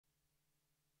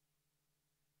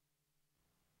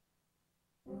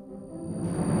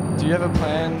Do you have a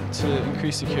plan to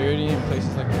increase security in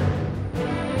places like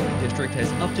that? The district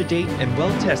has up-to-date and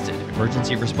well-tested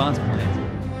emergency response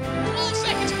plans. 12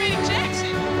 seconds beating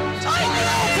Jackson.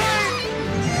 Timeout!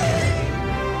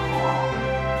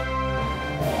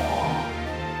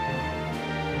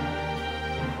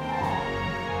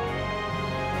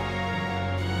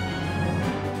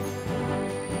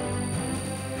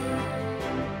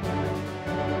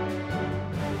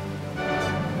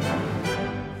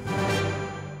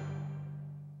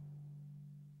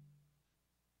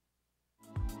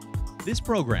 This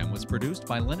program was produced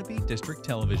by Lenape District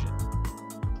Television.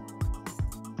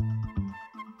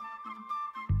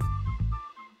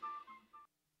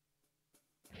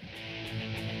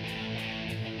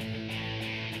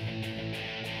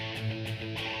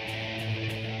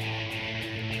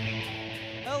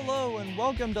 Hello and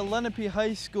welcome to Lenape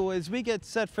High School as we get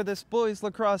set for this boys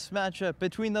lacrosse matchup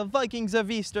between the Vikings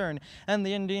of Eastern and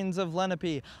the Indians of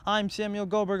Lenape. I'm Samuel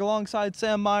Goldberg alongside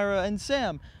Sam Myra. And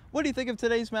Sam, what do you think of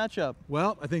today's matchup?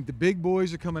 Well, I think the big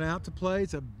boys are coming out to play.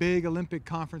 It's a big Olympic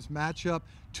Conference matchup.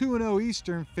 2-0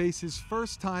 Eastern faces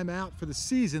first time out for the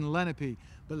season Lenape.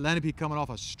 But Lenape coming off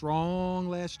a strong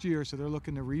last year, so they're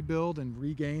looking to rebuild and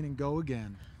regain and go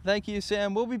again. Thank you,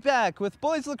 Sam. We'll be back with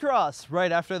boys lacrosse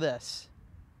right after this.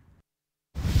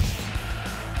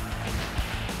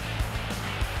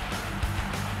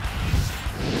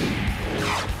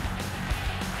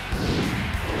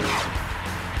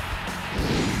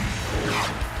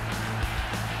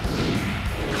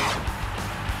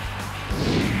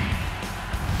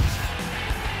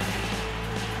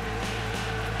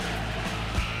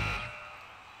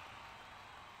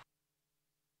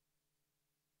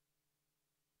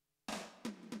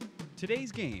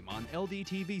 Today's game on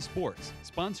LDTV Sports,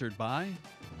 sponsored by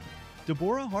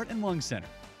Deborah Heart and Lung Center,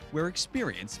 where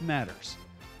experience matters.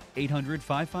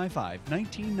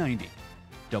 800-555-1990.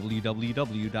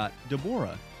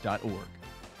 www.deborah.org.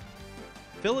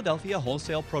 Philadelphia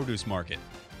Wholesale Produce Market.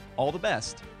 All the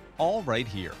best, all right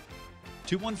here.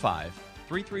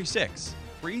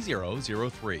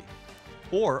 215-336-3003.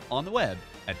 Or on the web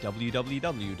at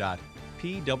www.pwpm.net.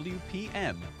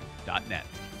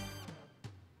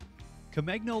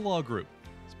 Comegno Law Group,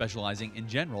 specializing in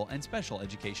general and special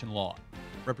education law,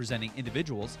 representing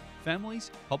individuals,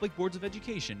 families, public boards of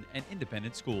education, and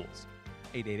independent schools.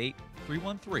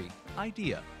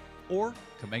 888-313-IDEA or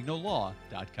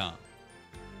ComegnoLaw.com.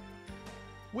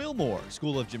 Wilmore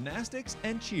School of Gymnastics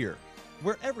and Cheer,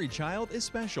 where every child is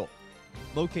special.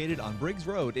 Located on Briggs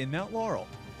Road in Mount Laurel.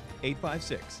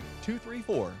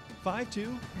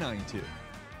 856-234-5292.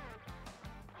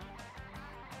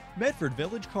 Medford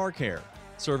Village Car Care,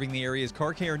 serving the area's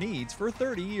car care needs for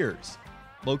 30 years.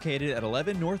 Located at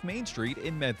 11 North Main Street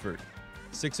in Medford.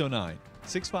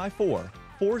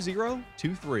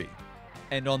 609-654-4023.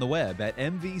 And on the web at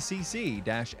mvcc-nj.com.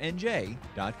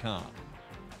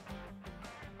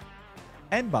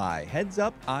 And by Heads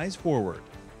Up, Eyes Forward.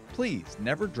 Please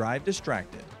never drive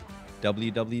distracted.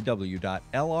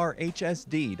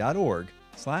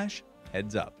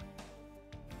 www.lrhsd.org/headsup.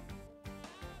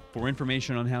 For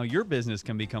information on how your business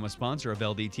can become a sponsor of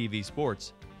LDTV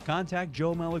Sports, contact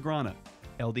Joe Malagrana,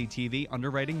 LDTV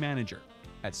Underwriting Manager,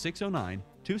 at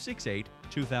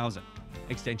 609-268-2000,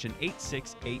 extension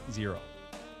 8680,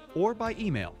 or by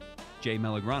email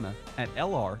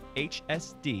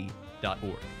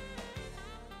jmalagrana@lrhsd.org.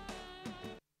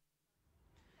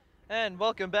 And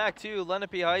welcome back to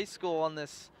Lenape High School on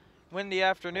this windy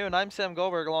afternoon. I'm Sam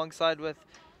Goldberg alongside with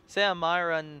Sam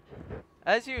Myra. And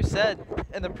as you said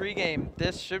in the pregame,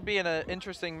 this should be an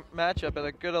interesting matchup and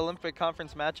a good Olympic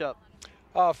Conference matchup.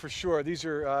 Oh, for sure. These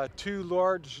are two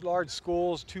large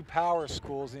schools, two power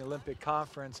schools in the Olympic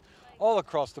Conference, all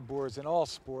across the boards in all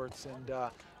sports, and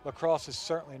lacrosse is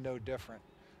certainly no different.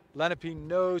 Lenape,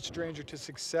 no stranger to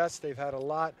success. They've had a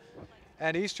lot,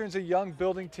 and Eastern's a young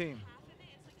building team.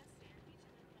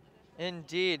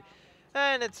 Indeed.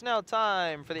 And it's now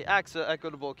time for the AXA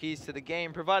Equitable Keys to the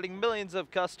Game, providing millions of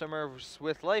customers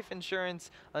with life insurance,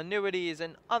 annuities,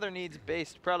 and other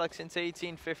needs-based products since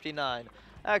 1859.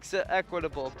 AXA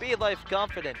Equitable. Be life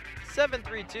confident.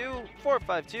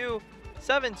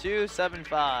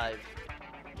 732-452-7275.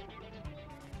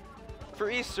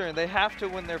 For Eastern, they have to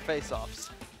win their face-offs.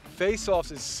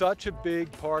 Face-offs is such a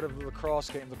big part of the lacrosse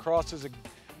game. Lacrosse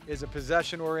is a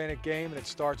possession-oriented game, and it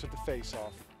starts with the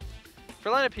face-off. For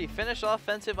Lenape, finish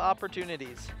offensive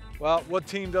opportunities. Well, what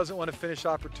team doesn't want to finish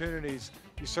opportunities?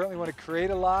 You certainly want to create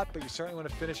a lot, but you certainly want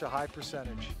to finish a high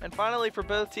percentage. And finally, for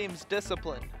both teams,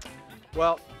 discipline.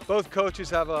 Well, both coaches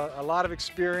have a lot of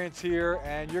experience here,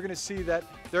 and you're going to see that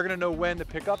they're going to know when to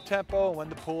pick up tempo and when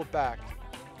to pull it back.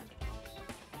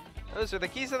 Those are the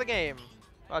keys of the game.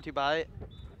 Brought to you by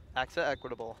AXA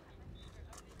Equitable.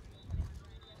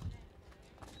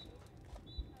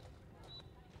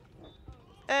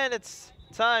 And it's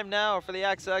time now for the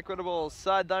AXA Equitable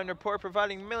Sideline Report,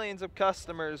 providing millions of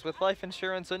customers with life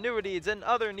insurance, annuities, and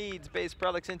other needs-based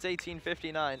products since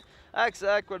 1859. AXA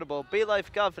Equitable, Be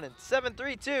Life Confidence,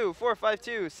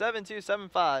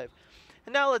 732-452-7275.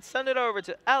 And now let's send it over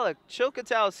to Alec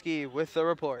Chilkotowski with the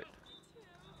report.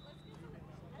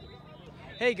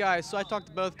 Hey guys, so I talked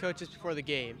to both coaches before the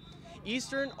game.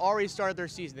 Eastern already started their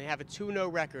season. They have a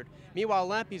 2-0 record. Meanwhile,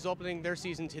 Lenape's opening their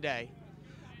season today.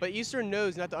 But Eastern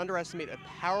knows not to underestimate a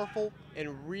powerful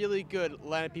and really good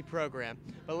Lenape program.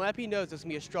 But Lenape knows it's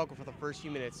going to be a struggle for the first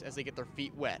few minutes as they get their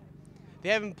feet wet. They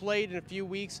haven't played in a few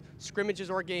weeks, scrimmages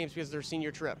or games because of their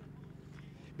senior trip.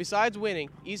 Besides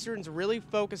winning, Eastern's really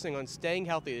focusing on staying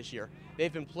healthy this year.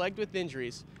 They've been plagued with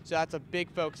injuries, so that's a big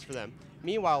focus for them.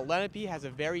 Meanwhile, Lenape has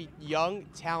a very young,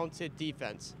 talented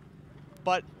defense.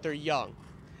 But they're young.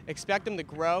 Expect them to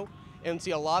grow and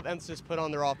see a lot of emphasis put on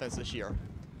their offense this year.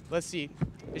 Let's see.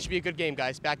 It should be a good game,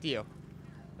 guys. Back to you.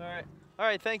 All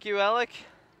right, thank you, Alec.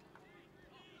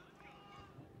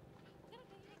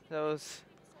 So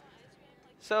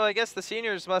I guess the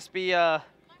seniors must be well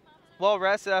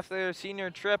rested after their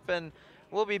senior trip, and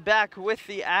we'll be back with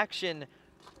the action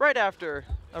right after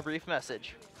a brief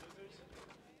message.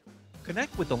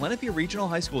 Connect with the Lenape Regional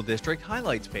High School District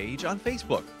highlights page on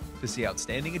Facebook to see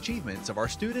outstanding achievements of our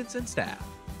students and staff.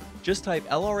 Just type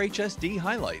LRHSD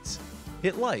highlights,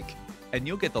 hit like, and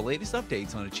you'll get the latest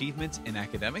updates on achievements in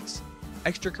academics,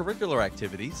 extracurricular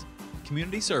activities,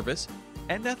 community service,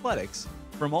 and athletics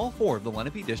from all 4 of the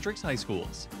Lenape District's high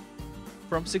schools.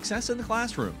 From success in the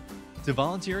classroom, to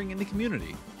volunteering in the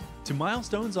community, to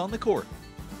milestones on the court,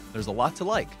 there's a lot to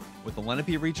like with the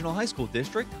Lenape Regional High School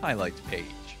District highlights page.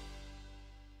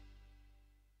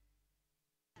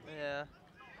 Yeah.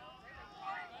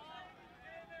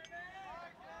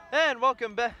 And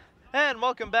welcome back. And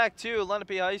welcome back to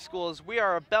Lenape High School as we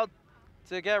are about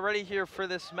to get ready here for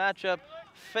this matchup.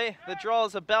 The draw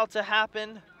is about to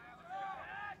happen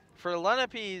for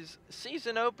Lenape's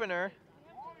season opener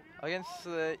against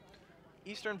the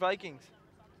Eastern Vikings.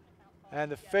 And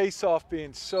the face-off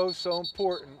being so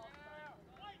important.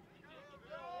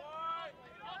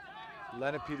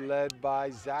 Lenape led by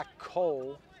Zach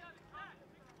Cole.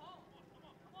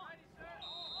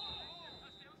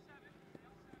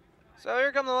 So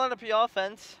here comes the Lenape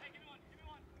offense.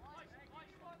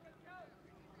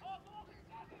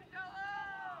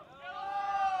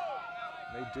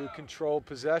 They do control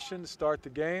possession to start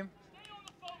the game.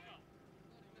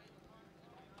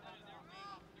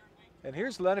 And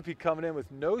here's Lenape coming in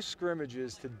with no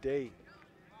scrimmages to date.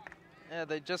 Yeah,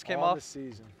 they just came on off the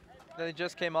season. They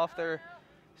just came off their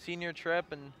senior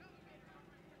trip, and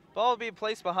ball will be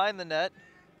placed behind the net.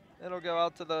 It'll go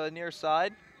out to the near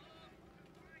side.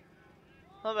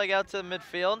 Back out to the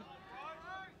midfield.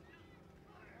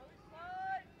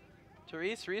 To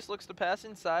Reese. Reese looks to pass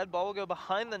inside. Ball will go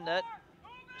behind the net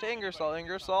to Ingersoll.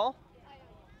 Ingersoll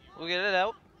will get it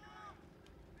out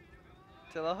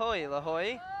to Lahoy.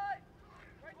 Lahoy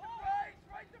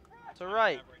to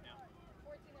right.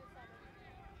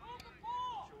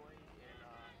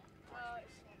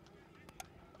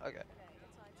 Okay.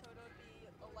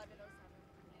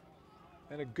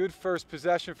 And a good first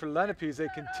possession for Lenape as they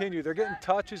continue. They're getting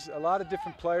touches, a lot of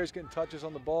different players getting touches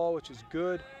on the ball, which is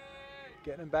good.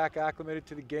 Getting them back acclimated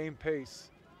to the game pace.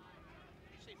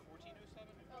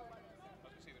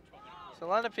 So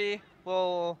Lenape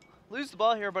will lose the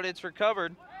ball here, but it's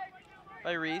recovered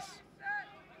by Reese.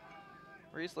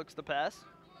 Reese looks to pass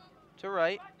to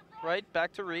right. Right,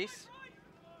 back to Reese.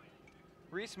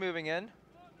 Reese moving in.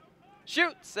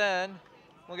 Shoots, and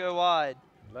we'll go wide.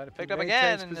 Lenape Picked up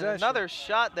again, and possession. another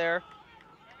shot there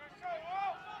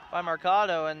by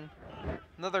Mercado, and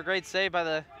another great save by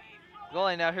the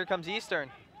goalie. Now here comes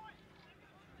Eastern.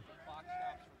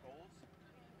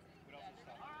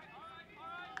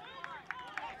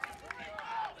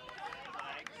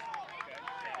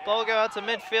 Ball will go out to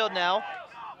midfield now.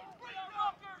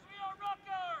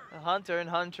 Hunter, and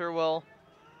Hunter will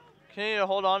continue to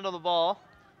hold on to the ball.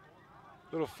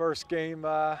 Little first game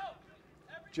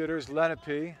jitters, Lenape.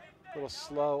 A little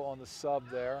slow on the sub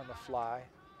there on the fly.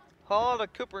 Hall to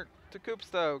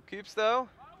Coopstow. Coopstow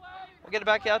will get it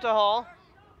back out to Hall.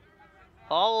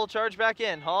 Hall will charge back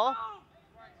in. Hall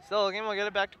still again, we'll get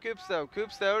it back to Coopstow.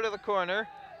 Coopstow to the corner.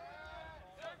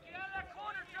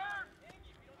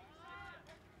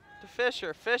 To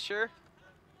Fisher. Fisher.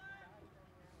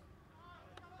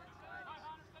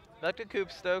 Back to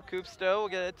Coopstow. Coopstow will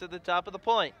get it to the top of the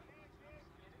point.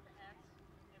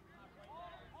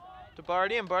 to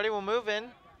Barty, and Barty will move in.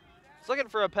 He's looking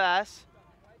for a pass.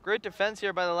 Great defense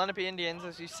here by the Lenape Indians.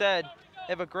 As you said,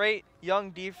 they have a great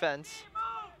young defense.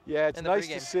 Yeah, it's in the nice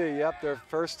pregame. to see. Yep, their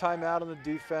first time out on the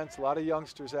defense. A lot of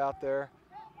youngsters out there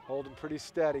holding pretty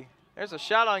steady. There's a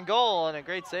shot on goal and a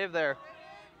great save there.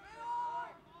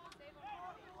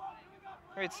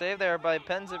 Great save there by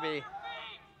Penzaby.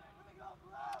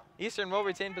 Eastern will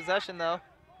retain possession though.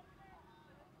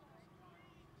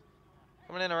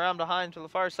 Coming in around behind to the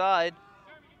far side.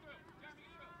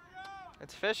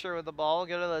 It's Fisher with the ball,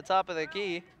 go to the top of the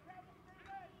key.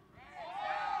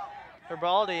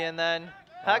 Herbaldi, and then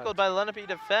tackled by Lenape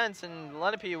defense, and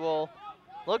Lenape will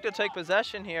look to take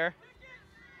possession here.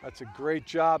 That's a great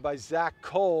job by Zach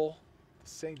Cole, the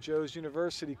St. Joe's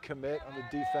University commit on the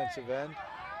defensive end.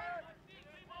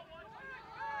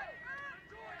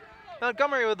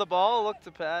 Montgomery with the ball, look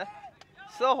to pass.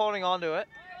 Still holding on to it.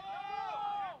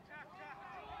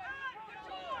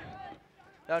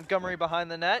 Montgomery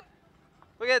behind the net.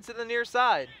 We get to the near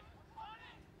side.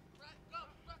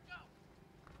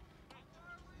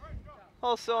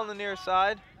 Also on the near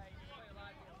side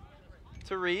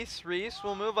to Reese. Reese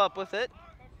will move up with it.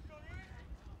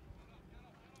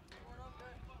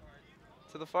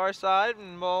 To the far side,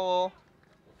 and will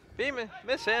be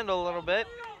mishandled a little bit,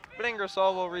 but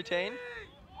Ingersoll will retain.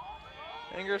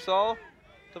 Ingersoll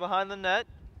to behind the net.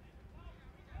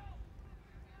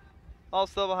 All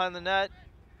still behind the net.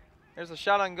 There's a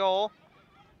shot on goal.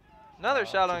 Another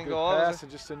shot on goal. Pass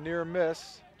and just a near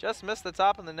miss. Just missed the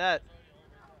top of the net.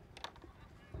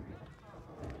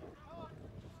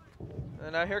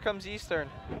 And now here comes Eastern.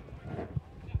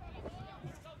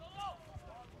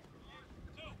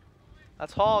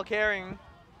 That's Hall carrying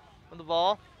with the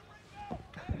ball.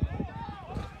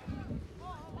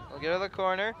 We'll get to the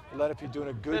corner. Lenape doing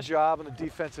a good job on the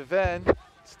defensive end,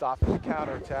 stopping the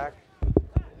counterattack.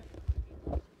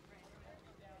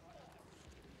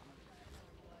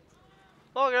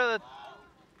 We'll go to the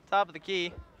top of the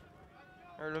key,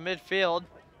 or to midfield.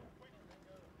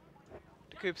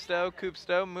 To Coopstow.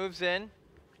 Coopstow moves in.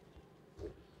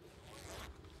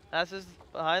 Passes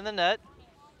behind the net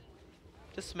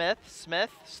to Smith. Smith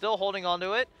still holding on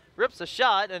to it. Rips a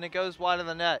shot, and it goes wide of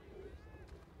the net.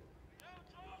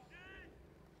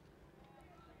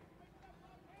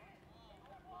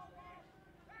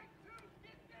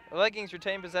 The Vikings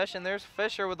retain possession. There's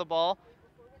Fisher with the ball.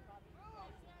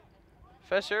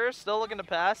 Fisher still looking to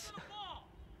pass.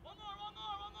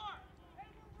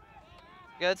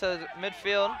 Gets to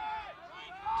midfield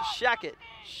to Shackett.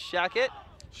 Shackett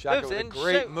Shackett moves with in, a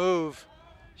great move.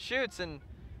 Shoots, and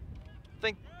I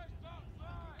think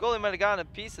goalie might have gotten a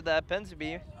piece of that.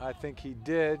 Penzaby I think he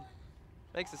did.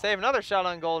 makes the save. Another shot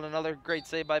on goal, and another great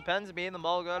save by Penzaby, and the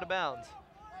ball will go out of bounds.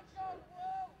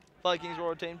 Vikings will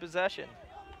retain possession.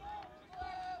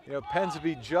 You know,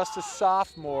 Penzaby just a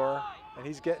sophomore, and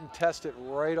he's getting tested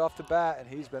right off the bat, and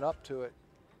he's been up to it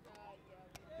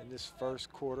in this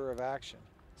first quarter of action.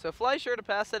 So Fleischer to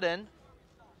pass it in.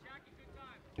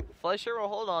 Fleischer will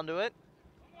hold on to it.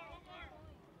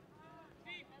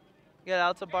 Get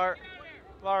out to Barty.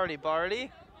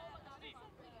 Barty.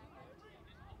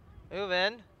 Move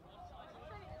in.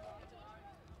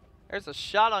 There's a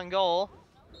shot on goal.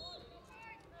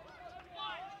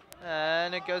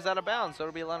 And it goes out of bounds, so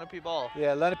it'll be a Lenape ball.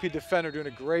 Yeah, Lenape defender doing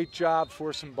a great job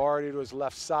forcing Barty to his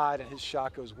left side, and his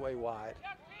shot goes way wide.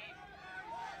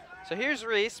 So here's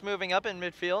Reese moving up in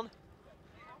midfield.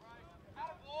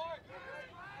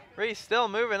 Reese still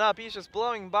moving up. He's just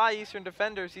blowing by Eastern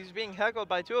defenders. He's being heckled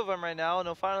by two of them right now, and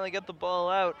he'll finally get the ball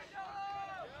out.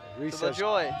 Reese to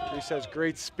LaJoy. has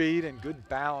great speed and good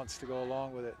balance to go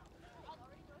along with it.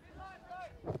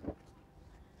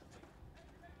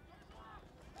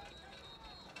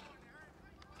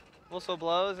 Whistle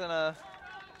blows and a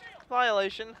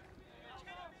violation.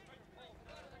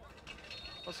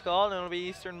 What's called, and it'll be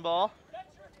Eastern ball.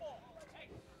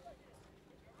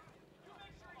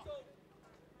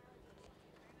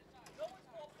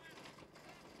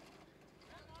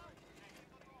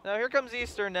 Now here comes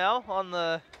Eastern now on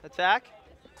the attack.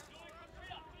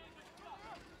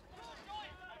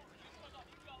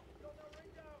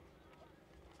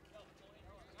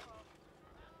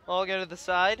 Ball go to the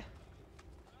side.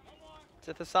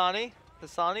 To Thasani.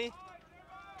 Thasani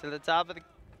to the top of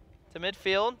to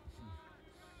midfield.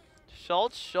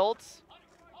 Schultz. Schultz.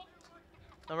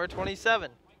 Number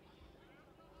 27.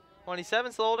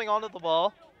 27 still holding on to the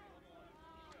ball.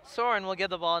 Soren will get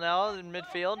the ball now in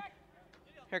midfield.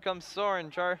 Here comes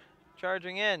Soren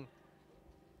charging in.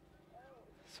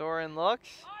 Soren looks.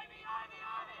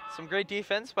 Some great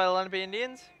defense by the Lenape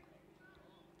Indians.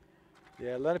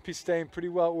 Yeah, Lenape staying pretty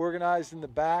well organized in the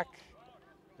back.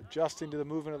 adjusting to the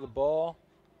movement of the ball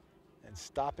and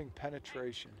stopping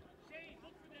penetration.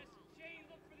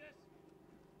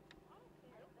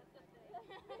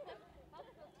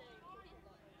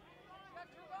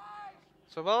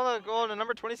 So ball going to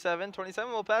number 27.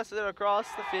 27 will pass it across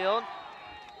the field.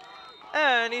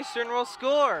 And Eastern will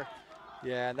score.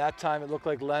 Yeah, and that time it looked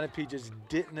like Lenape just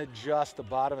didn't adjust the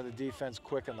bottom of the defense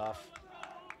quick enough.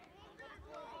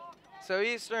 So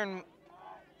Eastern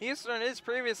is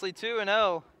previously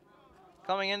 2-0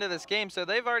 coming into this game. So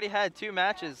they've already had 2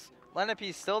 matches.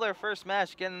 Lenape's still their first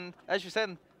match, getting, as you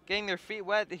said, getting their feet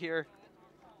wet here.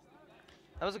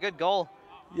 That was a good goal.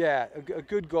 Yeah, a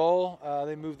good goal.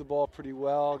 They moved the ball pretty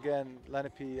well. Again,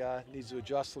 Lenape needs to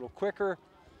adjust a little quicker.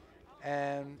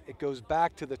 And it goes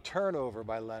back to the turnover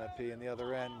by Lenape in the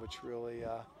other end, which really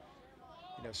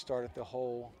started the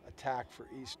whole attack for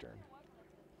Eastern.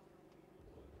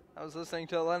 I was listening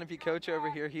to a Lenape coach over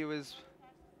here. He was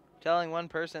telling one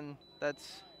person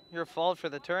that's your fault for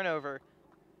the turnover.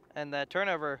 And that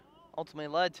turnover ultimately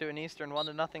led to an Eastern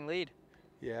 1-0 lead.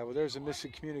 Yeah, well, there's a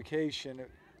missing communication.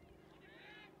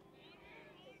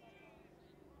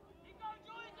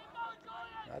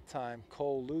 That time,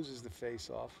 Cole loses the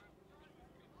face-off.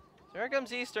 So here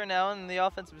comes Eastern now in the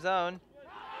offensive zone.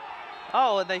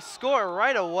 Oh, and they score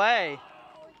right away.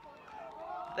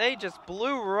 They just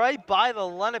blew right by the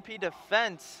Lenape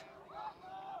defense.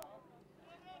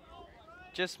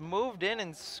 Just moved in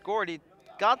and scored. He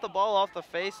got the ball off the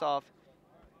face-off.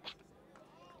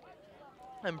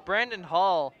 And Brandon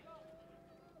Hall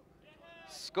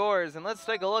scores. And let's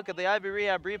take a look at the Ivy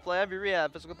Rehab replay. Ivy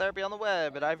Rehab, physical therapy on the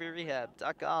web at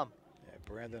ivyrehab.com. Yeah,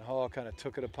 Brandon Hall kind of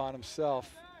took it upon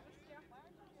himself.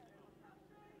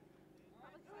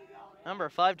 Number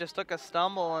 5 just took a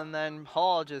stumble, and then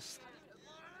Hall just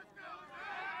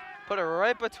put it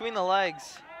right between the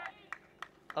legs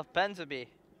of Penzaby.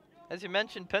 As you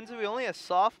mentioned, Penzaby only a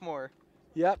sophomore.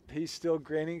 Yep, he's still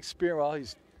gaining experience. Well,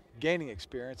 he's gaining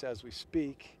experience as we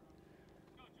speak.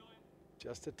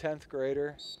 Just a 10th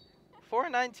grader.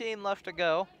 4:19 left to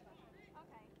go.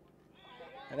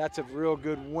 And that's a real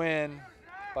good win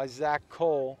by Zach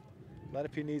Cole.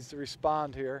 Lenape needs to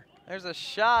respond here. There's a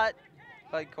shot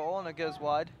by Cole, and it goes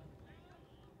wide.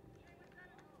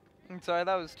 I'm sorry,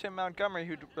 that was Tim Montgomery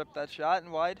who ripped that shot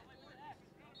and wide.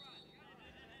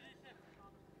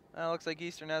 It looks like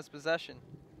Eastern has possession.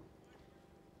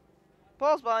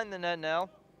 Ball's behind the net now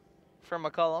for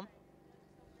McCullum.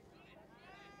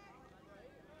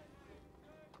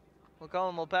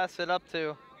 McCullum will pass it up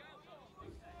to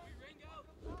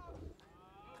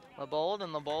LeBold,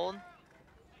 and LeBold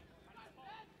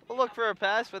will look for a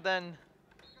pass, but then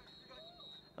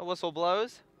a whistle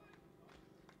blows.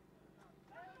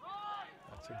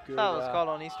 That's a good. Foul was called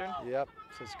on Eastern. Yep,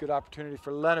 so it's a good opportunity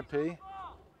for Lenape.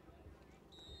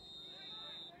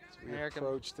 As we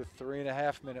approach the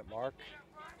 3.5-minute mark.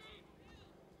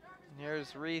 And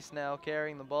here's Reese now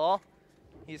carrying the ball.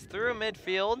 He's through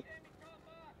midfield.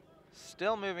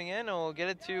 Still moving in, and we'll get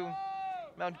it to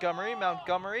Montgomery.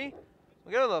 Montgomery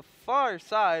will go to the far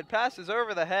side, passes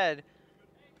over the head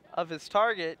of his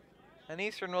target, and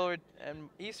Eastern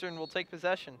will take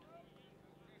possession.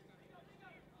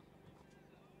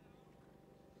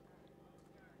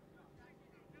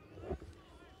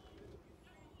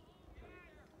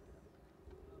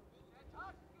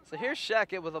 So here's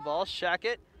Shackett with the ball.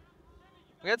 Shackett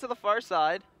will get to the far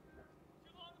side,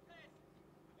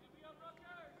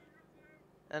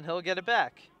 and he'll get it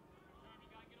back.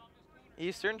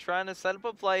 Eastern trying to set up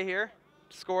a play here,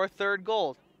 score a 3rd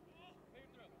goal.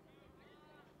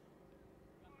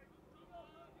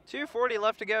 2:40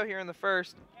 left to go here in the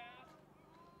first.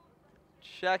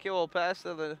 Shackett will pass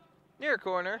to the near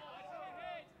corner.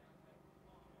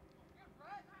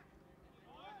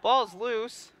 Ball's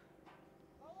loose.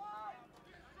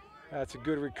 That's a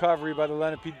good recovery by the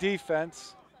Lenape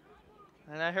defense.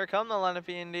 And now here come the Lenape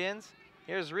Indians.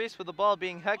 Here's Reese with the ball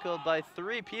being heckled by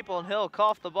 3 people, and he'll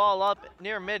cough the ball up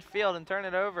near midfield and turn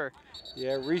it over.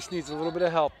 Yeah, Reese needs a little bit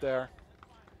of help there.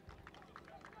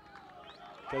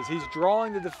 Because he's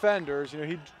drawing the defenders. You know,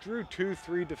 he drew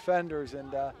 2-3 defenders,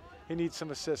 and he needs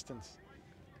some assistance.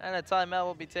 And a timeout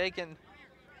will be taken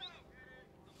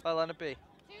by Lenape.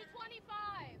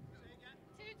 2:25.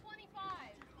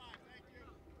 2:25.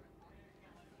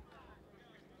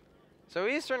 So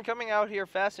Eastern coming out here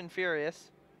fast and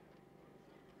furious.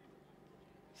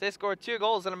 They scored 2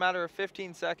 goals in a matter of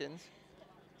 15 seconds.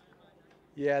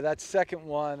 Yeah, that second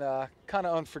one, kind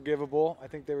of unforgivable. I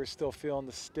think they were still feeling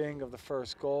the sting of the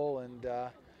first goal, and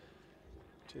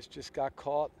just got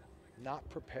caught not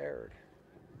prepared.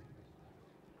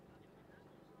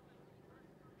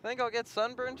 Think I'll get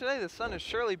sunburned today? The sun is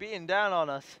surely beating down on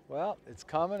us. Well, it's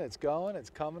coming, it's going,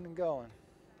 it's coming and going.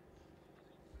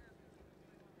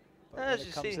 But when As it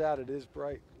you comes see- out, it is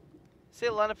bright. See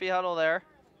a Lenape huddle there.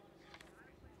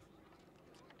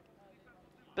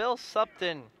 Bill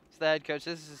Supton is the head coach.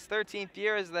 This is his 13th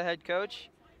year as the head coach.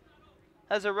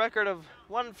 Has a record of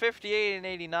 158 and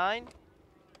 89.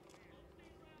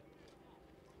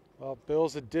 Well,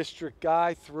 Bill's a district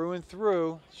guy through and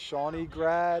through. Shawnee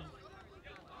grad,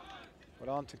 went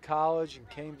on to college and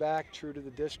came back true to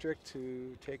the district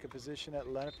to take a position at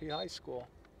Lenape High School.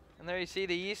 And there you see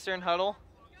the Eastern huddle.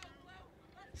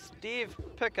 Steve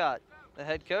Picott, the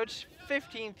head coach,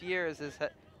 15th year as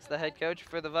the head coach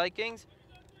for the Vikings.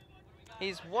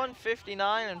 He's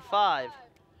 159 and 5.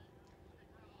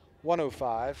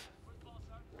 105.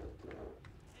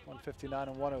 159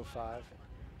 and 105.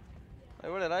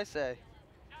 Wait, what did I say?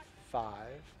 5.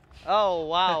 Oh,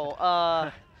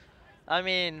 wow. I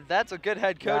mean, that's a good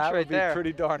head coach That right would be there.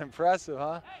 pretty darn impressive,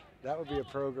 huh? That would be a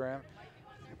program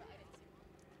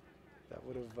that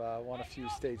would have won a few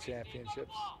state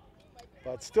championships.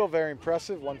 But still very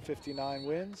impressive, 159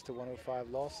 wins to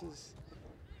 105 losses.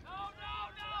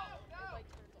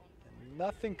 And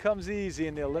nothing comes easy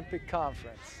in the Olympic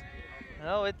Conference.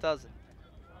 No, it doesn't.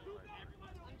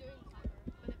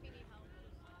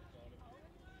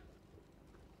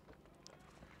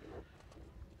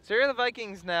 So here are the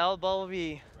Vikings now. The ball will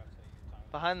be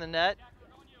behind the net.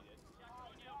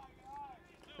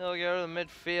 He'll go to the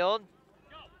midfield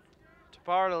to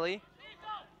Bartley.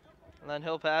 And then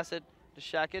he'll pass it to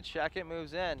Shackett. Shackett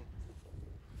moves in.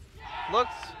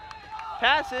 Looks,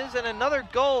 passes, and another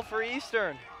goal for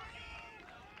Eastern.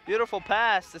 Beautiful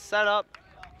pass to set up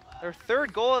their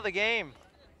third goal of the game.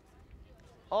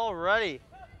 Already.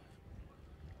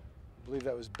 I believe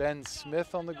that was Ben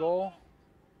Smith on the goal.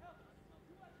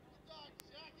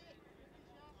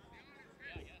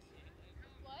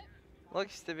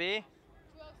 Looks to be.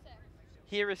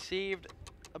 He received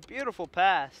a beautiful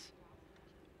pass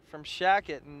from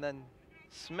Shackett, and then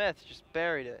Smith just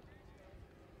buried it.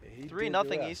 He 3-0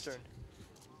 did the rest. Eastern.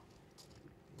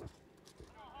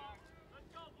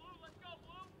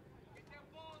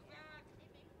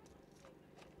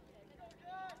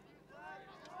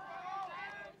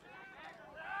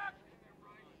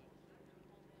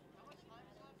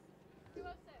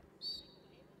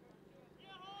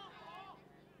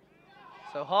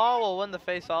 So Hall will win the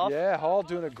face-off. Yeah, Hall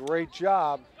doing a great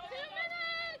job.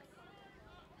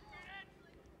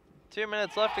 2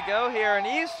 minutes left to go here, and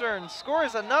Eastern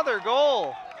scores another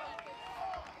goal.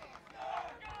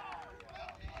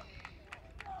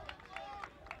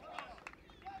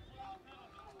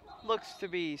 Looks to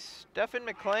be Stephen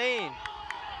McLean.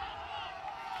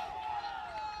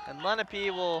 And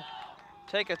Lenape will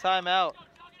take a timeout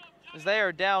as they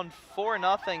are down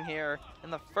 4-0 here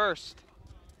in the first.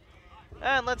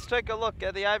 And let's take a look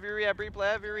at the Ivy Rehab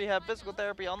replay. Ivy Rehab physical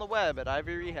therapy on the web at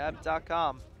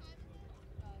ivyrehab.com.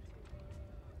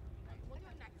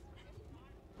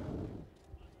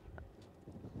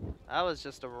 That was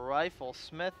just a rifle.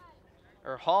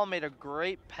 Hall made a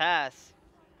great pass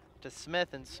to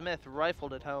Smith, and Smith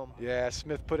rifled it home. Yeah,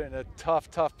 Smith put it in a tough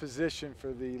position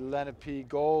for the Lenape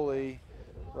goalie,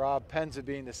 Rob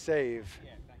Penzabine, to save.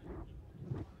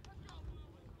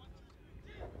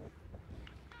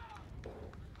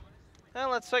 And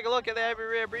let's take a look at the Ivy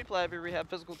Rehab replay. Ivy Rehab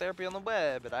physical therapy on the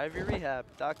web at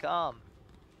ivyrehab.com.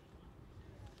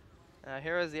 Now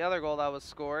here is the other goal that was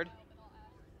scored.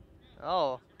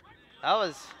 Oh, that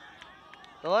was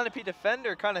the Lenape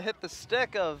defender kind of hit the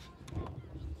stick of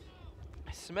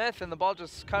Smith, and the ball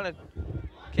just kind of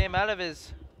came out of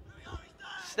his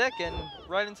stick and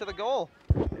right into the goal.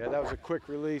 Yeah, that was a quick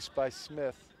release by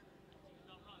Smith.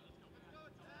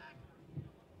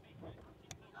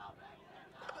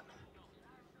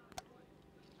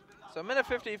 So a minute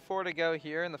 54 to go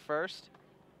here in the first.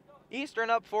 Eastern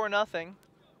up 4-0.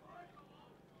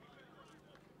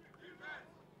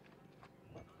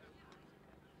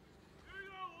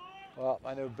 Well,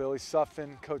 I know Billy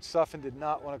Suffin, Coach Suffin did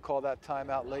not want to call that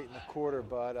timeout late in the quarter,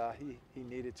 but he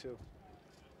needed to.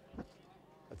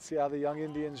 Let's see how the young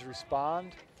Indians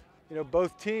respond. You know,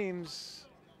 both teams,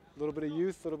 a little bit of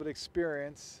youth, a little bit of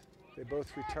experience. They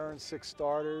both returned 6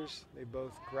 starters. They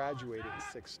both graduated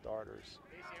 6 starters.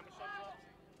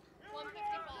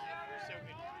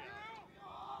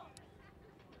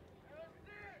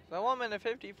 So 1 minute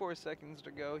 54 seconds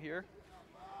to go here.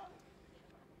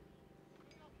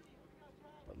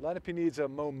 But Lenape needs a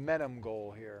momentum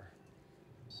goal here.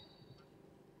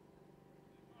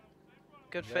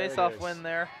 Good There it face-off is. win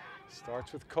there.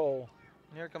 Starts with Cole.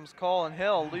 And here comes Cole, and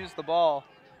he'll lose the ball.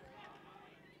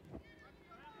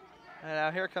 And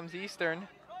now here comes Eastern.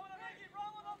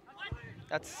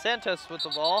 That's Santos with the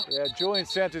ball. Yeah, Julian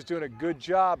Santos doing a good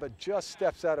job, but just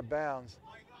steps out of bounds.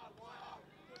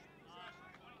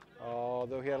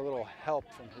 Although he had a little help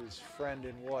from his friend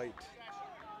in white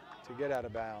to get out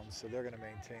of bounds, so they're going to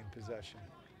maintain possession.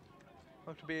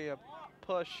 Look to be a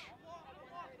push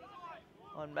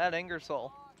on Matt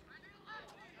Ingersoll.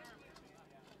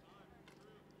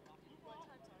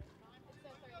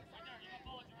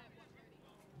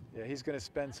 Yeah, he's going to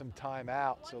spend some time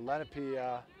out, so Lenape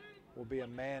will be a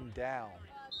man down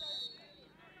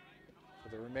for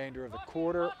the remainder of the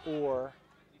quarter, or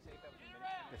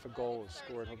if a goal is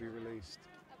scored, he'll be released.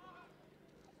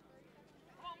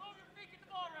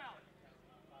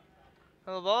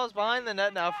 Well, the ball is behind the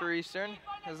net now for Eastern,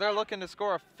 as they're looking to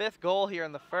score a 5th goal here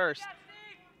in the first.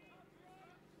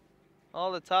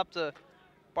 All the top to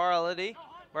Baralidi.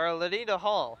 Baralidi to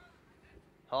Hall.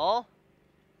 Hall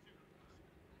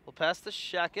will pass to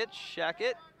Shackett.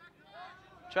 Shackett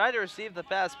tried to receive the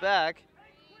pass back,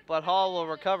 but Hall will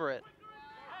recover it.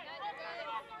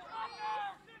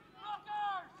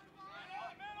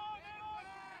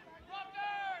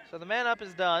 So the man up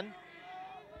is done.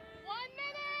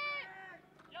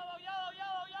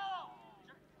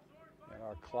 And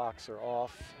our clocks are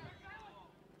off.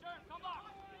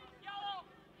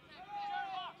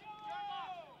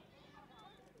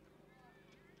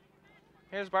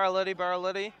 Here's Baraletti,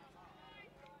 Baraletti.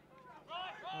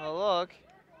 A look.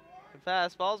 The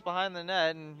pass, ball's behind the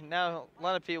net, and now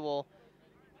Lenape will.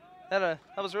 That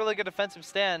was a really good defensive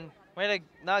stand. Way to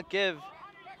not give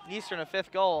Eastern a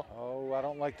 5th goal. Oh, I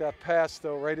don't like that pass,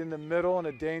 though. Right in the middle in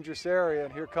a dangerous area,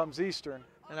 and here comes Eastern.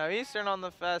 And now Eastern on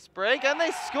the fast break, and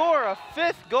they score a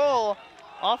 5th goal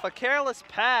off a careless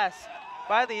pass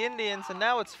by the Indians, and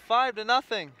now it's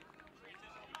 5-0.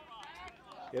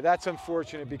 Yeah, that's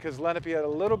unfortunate because Lenape had a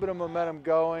little bit of momentum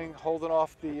going, holding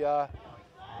off the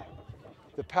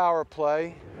power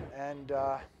play, and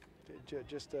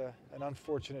just an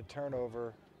unfortunate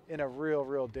turnover in a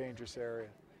real dangerous area.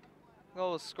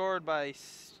 Goal was scored by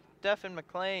Stephen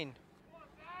McLean.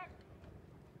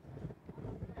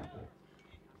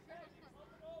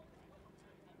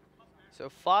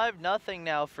 So 5-0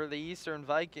 now for the Eastern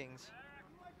Vikings.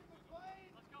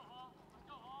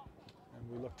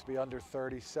 And we look to be under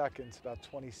 30 seconds, about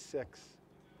 26.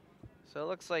 So it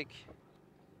looks like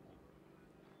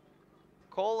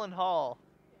Cole and Hall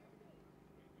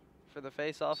for the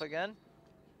face-off again.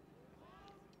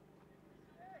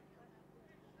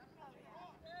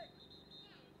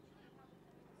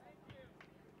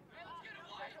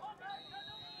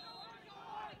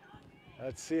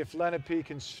 Let's see if Lenape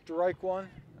can strike one.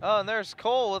 Oh, and there's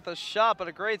Cole with a shot, but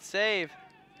a great save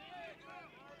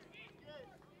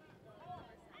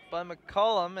by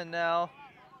McCollum, and now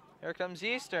here comes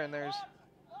Eastern. There's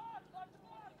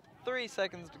 3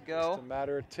 seconds to go. Just a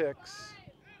matter of ticks.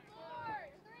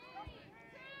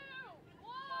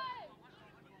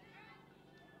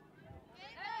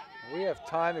 We have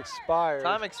time expired.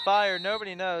 Time expired,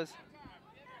 nobody knows.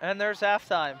 And there's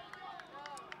halftime.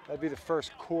 That'd be the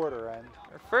first quarter end.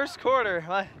 Our first quarter.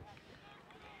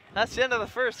 That's the end of the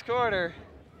first quarter.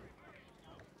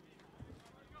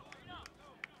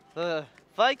 The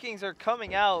Vikings are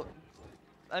coming out.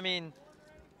 I mean,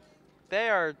 they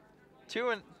are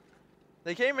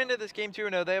they came into this game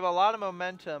 2-0. They have a lot of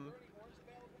momentum.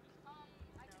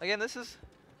 Again, this is.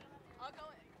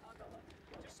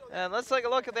 And let's take a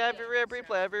look at the Ivy Rehab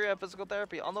replay. Ivy Rehab Physical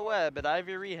Therapy on the web at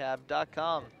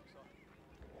ivyrehab.com.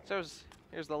 So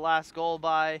here's the last goal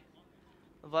by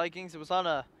the Vikings. It was on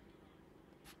a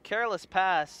careless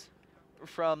pass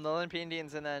from the Lenape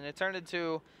Indians, and then it turned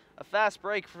into a fast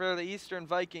break for the Eastern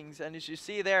Vikings. And as you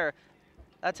see there,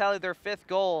 that tallied their 5th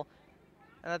goal.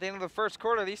 And at the end of the first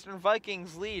quarter, the Eastern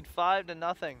Vikings lead 5-0.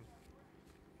 And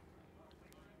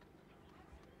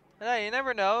hey, you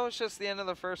never know. It's just the end of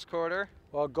the first quarter.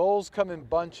 Well, goals come in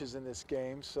bunches in this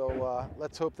game, so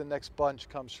let's hope the next bunch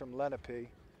comes from Lenape.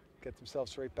 Get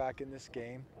themselves right back in this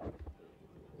game.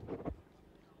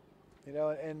 You know,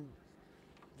 and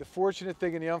the fortunate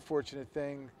thing and the unfortunate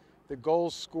thing, the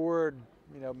goals scored,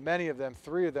 you know, many of them,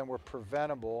 3 of them were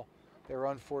preventable. They were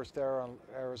unforced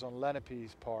errors on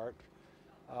Lenape's part.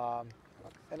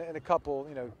 And a couple,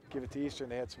 you know, give it to Eastern,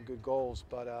 they had some good goals,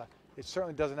 but it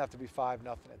certainly doesn't have to be 5-0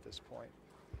 at this point.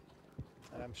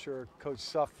 And I'm sure Coach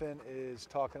Suffin is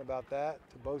talking about that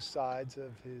to both sides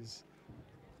of his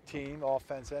team,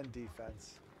 offense and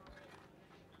defense.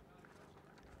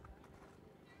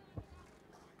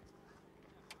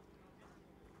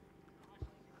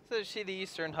 So you see the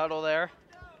Eastern huddle there.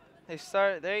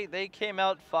 They came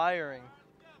out firing.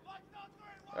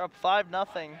 They're up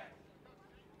 5-0.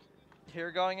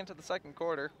 here going into the second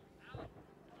quarter.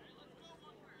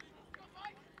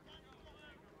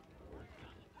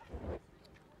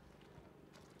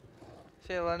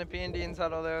 See the Lenape Indians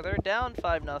out of there. They're down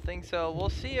 5-0, so we'll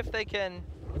see if they can.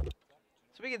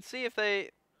 So we can see if they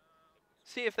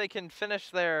can finish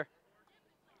their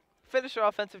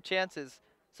offensive chances.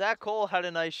 Zach Cole had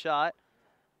a nice shot,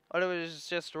 but it was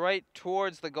just right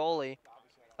towards the goalie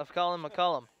of Colin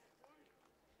McCullum.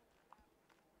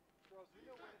 Charles, do you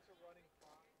know when it's a running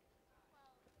clock?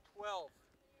 12.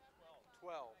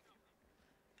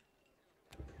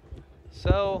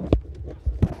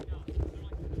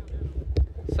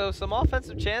 So some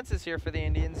offensive chances here for the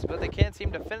Indians, but they can't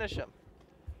seem to finish them.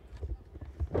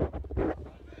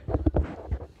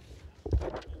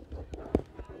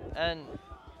 And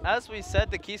as we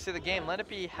said, the keys to the game,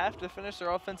 Lenape have to finish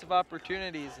their offensive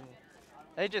opportunities, and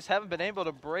they just haven't been able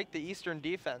to break the Eastern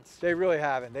defense. They really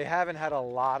haven't. They haven't had a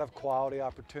lot of quality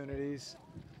opportunities.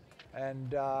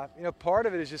 And, you know, part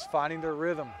of it is just finding their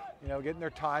rhythm, you know, getting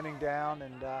their timing down,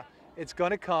 and it's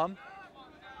going to come.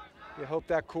 You hope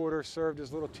that quarter served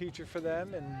as a little teacher for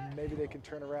them, and maybe they can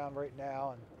turn around right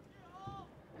now and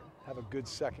have a good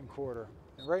second quarter.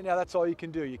 And right now, that's all you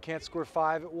can do. You can't score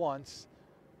 5 at once.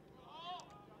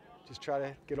 Just try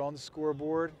to get on the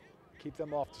scoreboard, keep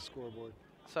them off the scoreboard.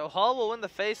 So Hall will win the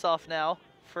face-off now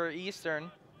for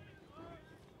Eastern.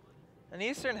 And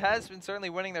Eastern has been certainly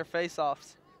winning their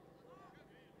face-offs.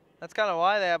 That's kind of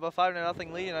why they have a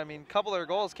 5-0 lead. I mean, a couple of their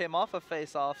goals came off of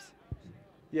face-offs.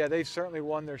 Yeah, they've certainly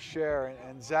won their share,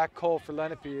 and Zach Cole for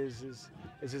Lenape is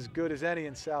as good as any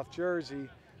in South Jersey,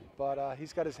 but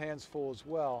he's got his hands full as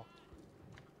well.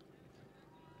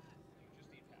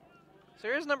 So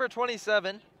here's number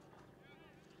 27.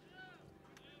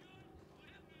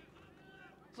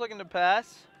 He's looking to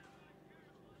pass.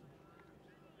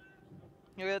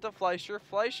 You get to Fleischer.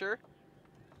 Fleischer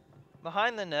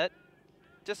behind the net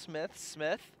to Smith.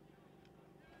 Smith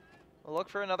will look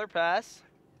for another pass.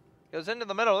 Goes into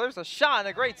the middle. There's a shot and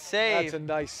a great save. That's a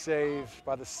nice save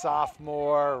by the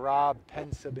sophomore, Rob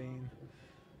Pensabine.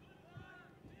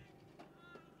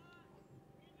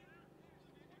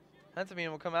 Pensabine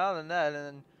will come out of the net and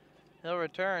then he'll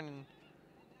return.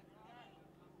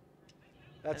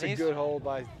 That's and a good hold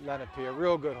by Lenape, a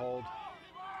real good hold.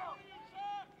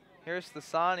 Here's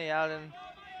Stasani out in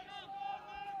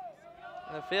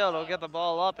the field. He'll get the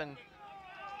ball up and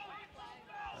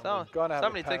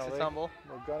somebody takes a tumble.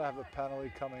 We're going to have a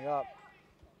penalty coming up.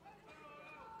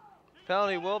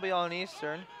 Penalty will be on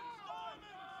Eastern.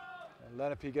 And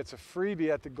Lenape gets a freebie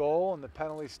at the goal, and the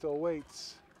penalty still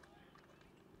waits.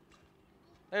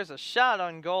 There's a shot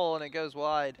on goal, and it goes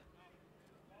wide.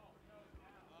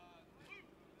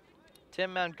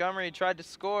 Tim Montgomery tried to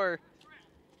score.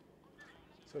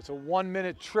 So it's a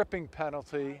 1-minute tripping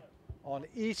penalty on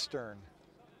Eastern.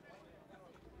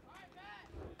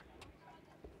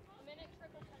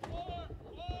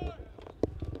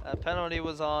 That penalty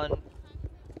was on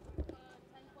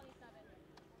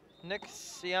Nick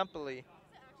Ciampoli.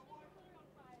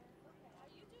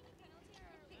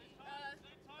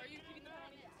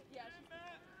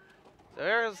 So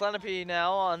there's Lenape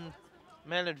now on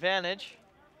man advantage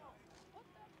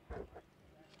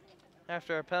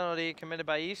after a penalty committed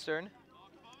by Eastern.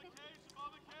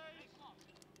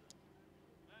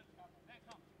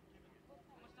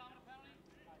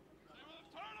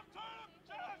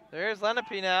 There's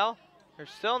Lenape now. They're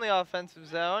still in the offensive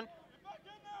zone.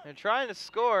 They're trying to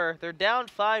score. They're down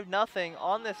 5-0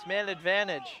 on this man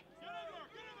advantage.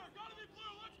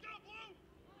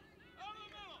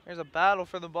 There's a battle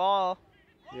for the ball.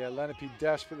 Yeah, Lenape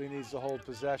desperately needs to hold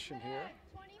possession here.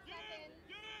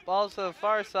 Ball's to the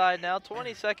far side now.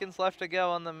 20 seconds left to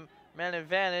go on the man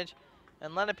advantage.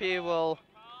 And Lenape will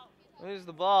lose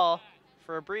the ball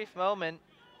for a brief moment.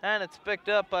 And it's picked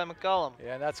up by McCullum.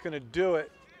 Yeah, and that's going to do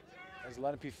it as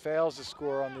Lenape fails to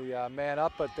score on the man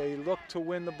up, but they look to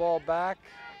win the ball back.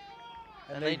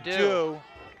 And they do.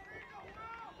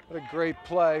 What a great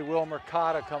play. Will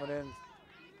Mercado coming in,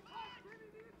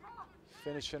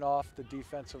 finishing off the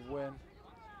defensive win.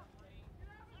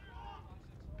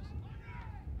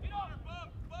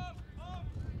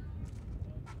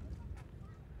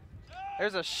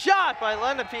 There's a shot by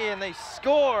Lenape and they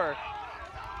score.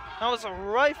 That was a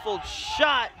rifled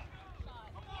shot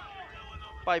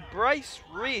by Bryce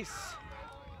Reese.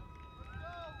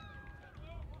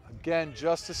 Again,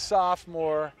 just a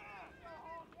sophomore.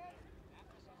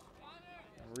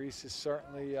 And Reese has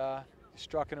certainly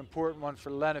struck an important one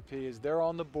for Lenape as they're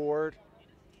on the board.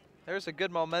 There's a good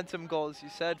momentum goal, as you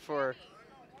said, for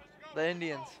the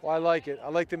Indians. Well, I like it. I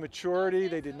like the maturity.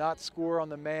 They did not score on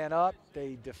the man up.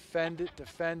 They defended,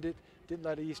 didn't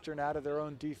let Eastern out of their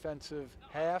own defensive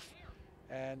half,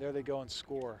 and there they go and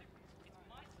score.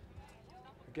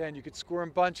 Again, you could score in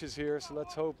bunches here, so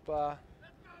let's hope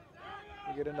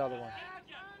we get another one.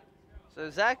 So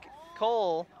Zach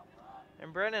Cole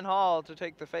and Brennan Hall to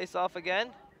take the face-off again.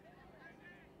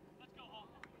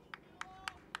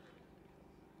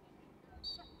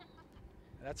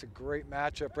 That's a great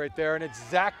matchup right there, and it's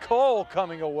Zach Cole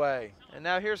coming away. And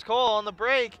now here's Cole on the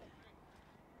break.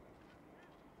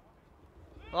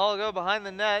 Ball will go behind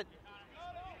the net,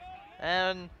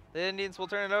 and the Indians will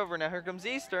turn it over. Now here comes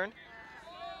Eastern.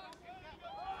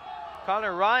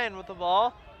 Connor Ryan with the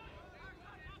ball.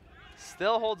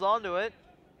 Still holds on to it.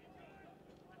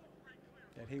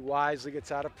 And he wisely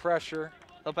gets out of pressure.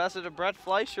 They'll pass it to Brett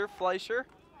Fleischer.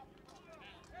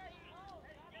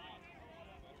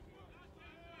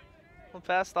 We'll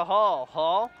pass to Hall.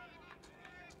 Hall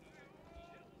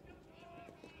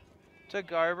to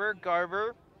Garber.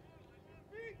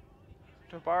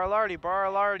 To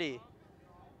Barilardi.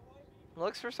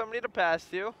 Looks for somebody to pass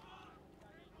to.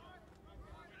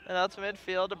 And out to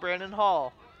midfield to Brandon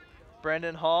Hall.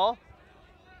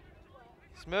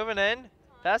 He's moving in.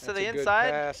 Pass to the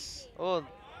inside. Pass. Oh,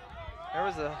 there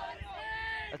was a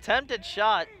attempted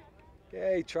shot.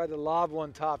 Yeah, he tried to lob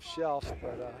one top shelf,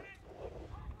 but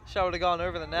shot would have gone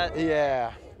over the net.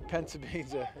 Yeah,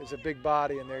 Pensabene's is a big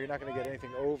body in there. You're not going to get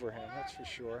anything over him, that's for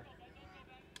sure.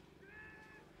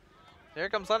 Here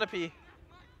comes Lenape. Okay,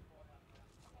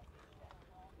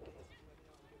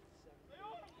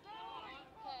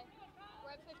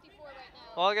 we're at 54 right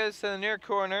now. Ball goes to the near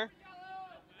corner.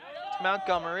 To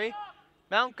Montgomery.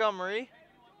 Montgomery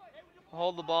will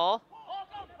hold the ball.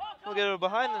 We'll get it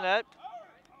behind the net.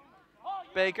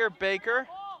 Baker.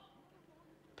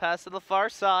 Pass to the far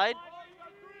side.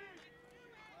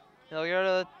 He'll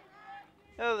go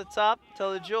to the top to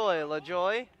LaJoy.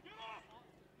 LaJoy.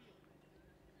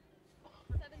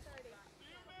 7:30.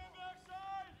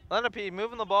 Lenape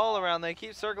moving the ball around. They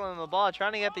keep circling the ball,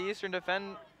 trying to get the Eastern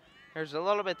defenders a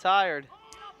little bit tired.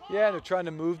 Yeah, they're trying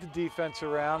to move the defense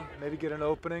around, maybe get an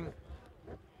opening.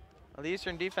 Well, the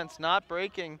Eastern defense not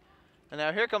breaking. And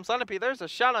now here comes Lenape. There's a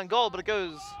shot on goal, but it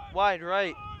goes wide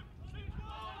right.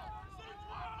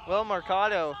 Will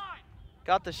Mercado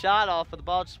got the shot off, but the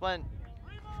ball just went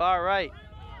far right.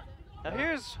 Now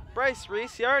here's Bryce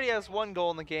Reese. He already has 1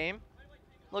 goal in the game.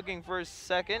 Looking for his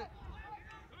second.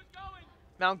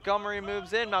 Montgomery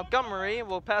moves in. Montgomery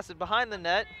will pass it behind the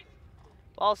net.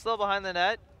 Ball still behind the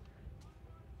net.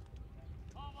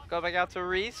 Go back out to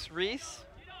Reese. Reese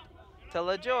to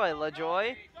LaJoy.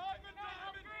 LaJoy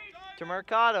to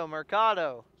Mercado.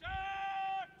 Mercado.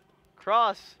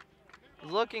 Cross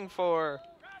looking for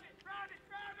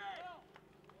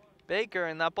Baker,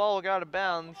 and that ball will go out of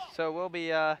bounds, so it will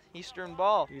be Eastern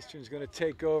ball. Eastern's going to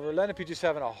take over. Lenape just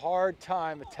having a hard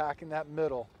time attacking that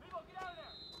middle.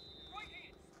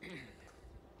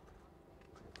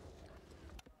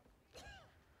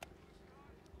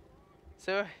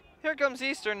 So here comes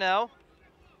Eastern now.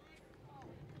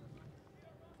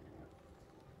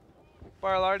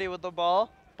 Barilardi with the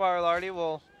ball. Barilardi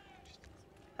will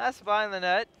pass it behind the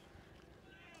net.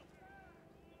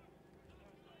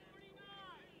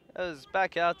 Goes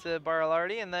back out to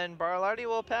Barilardi, and then Barilardi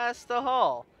will pass to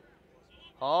Hall.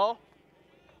 Hall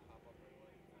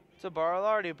to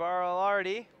Barilardi.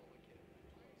 Barilardi.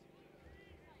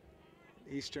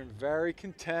 Eastern very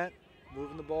content,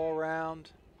 moving the ball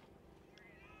around.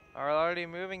 Barilardi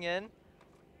moving in.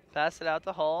 Pass it out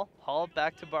to Hall. Hall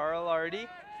back to Barilardi.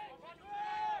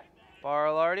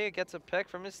 Barilardi gets a pick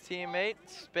from his teammate,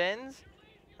 spins,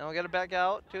 and we'll get it back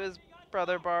out to his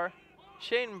brother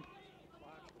Shane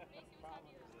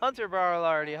Hunter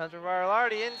Barilardi. Hunter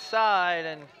Barilardi inside,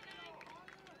 and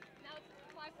Now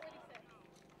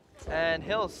it's 5:46.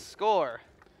 he'll score.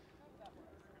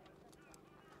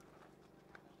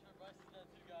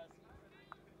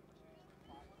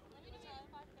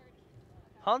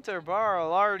 Hunter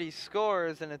Barilardi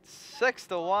scores, and it's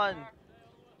 6-1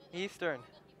 Eastern.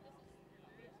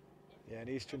 Yeah, and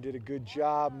Eastern did a good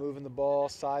job moving the ball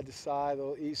side to side, a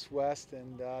little east-west,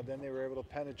 and then they were able to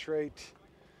penetrate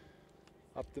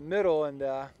up the middle, and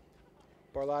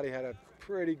Barilardi had a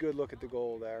pretty good look at the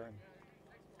goal there and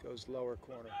goes lower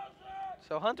corner.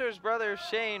 So Hunter's brother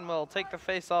Shane will take the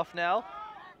face-off now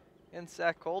in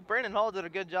Zach Cole. Brandon Hall did a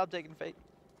good job taking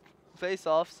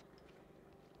face-offs.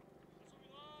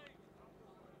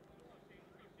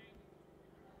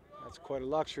 That's quite a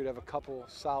luxury to have a couple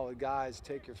solid guys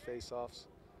take your face-offs.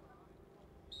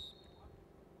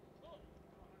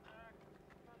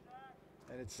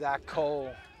 And it's Zach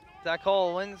Cole Zach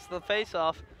Cole wins the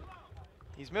faceoff.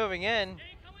 He's moving in.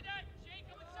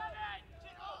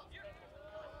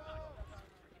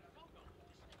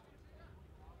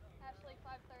 Ashley,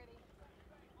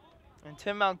 5:30. And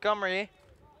Tim Montgomery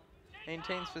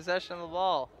maintains possession of the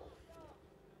ball.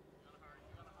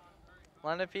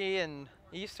 Lenape and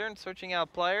Eastern switching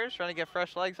out players, trying to get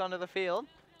fresh legs onto the field.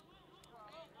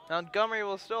 Montgomery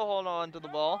will still hold on to the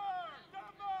ball.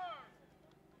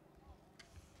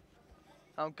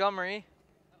 Montgomery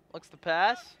looks to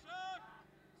pass.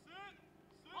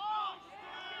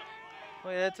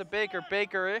 Wait, that's a Baker.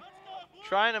 Baker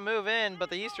trying to move in, but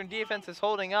the Eastern defense is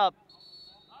holding up.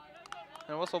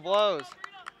 And whistle blows.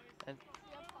 And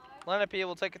Lenape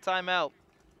will take a timeout.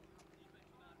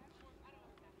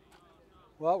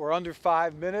 Well, we're under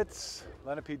 5 minutes.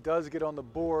 Lenape does get on the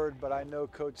board, but I know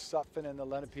Coach Sutphin and the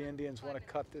Lenape Indians want to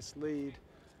cut this lead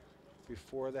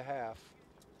before the half.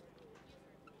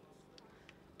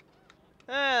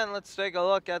 And let's take a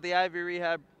look at the Ivy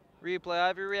Rehab replay.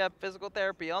 Ivy Rehab Physical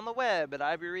Therapy on the web at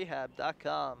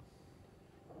ivyrehab.com.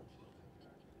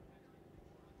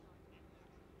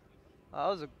 That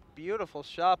was a beautiful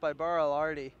shot by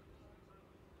Baralardi.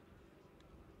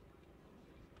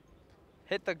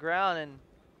 Hit the ground, and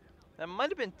that might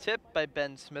have been tipped by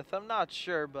Ben Smith. I'm not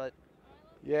sure, but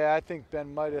Yeah, I think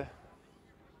Ben might have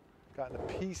gotten a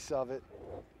piece of it.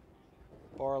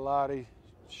 Barlotti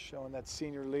showing that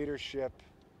senior leadership.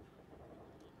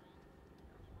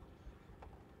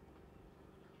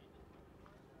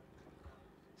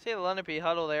 see the Lenape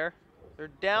huddle there. They're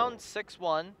down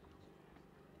 6-1.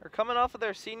 They're coming off of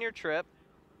their senior trip.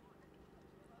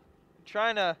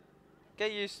 Trying to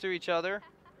get used to each other.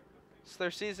 It's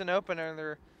their season opener, and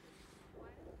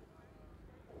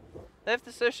they have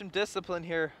to show some discipline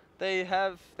here. They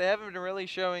haven't been really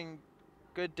showing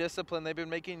good discipline. They've been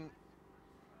making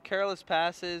careless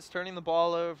passes, turning the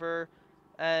ball over,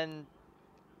 and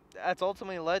that's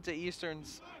ultimately led to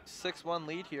Eastern's 6-1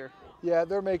 lead here. Yeah,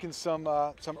 they're making some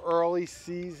early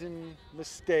season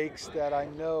mistakes that I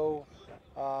know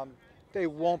they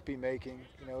won't be making,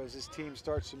 as this team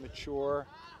starts to mature.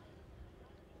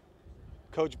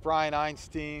 Coach Brian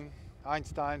Einstein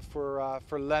for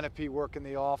Lenape working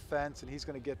the offense, and he's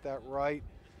going to get that right.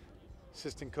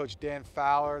 Assistant Coach Dan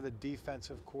Fowler, the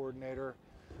defensive coordinator.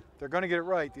 They're going to get it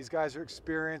right. These guys are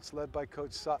experienced, led by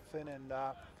Coach Sutphin, and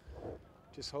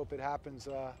just hope it happens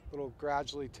a little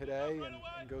gradually today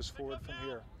and goes forward from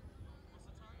here.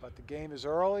 But the game is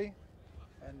early,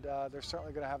 and they're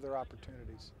certainly going to have their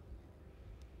opportunities.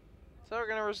 So we're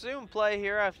going to resume play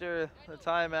here after the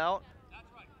timeout.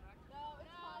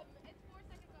 It's 4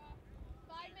 seconds off.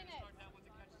 5 minutes.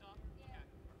 Yeah.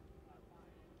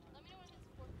 Let me know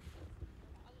when it's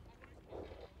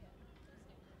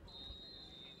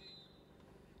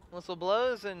 4. Whistle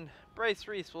blows, and Bryce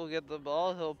Reese will get the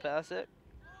ball. He'll pass it.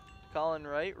 Colin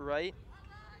Wright,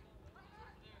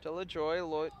 to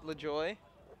LaJoy.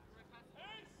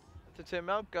 To Tim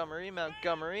Montgomery.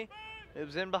 Montgomery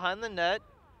moves in behind the net.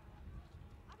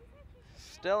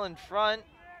 Still in front.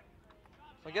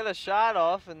 We'll get a shot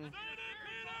off, and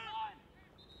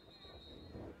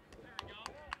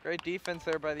great defense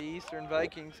there by the Eastern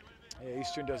Vikings. Yeah,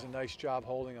 Eastern does a nice job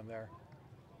holding them there.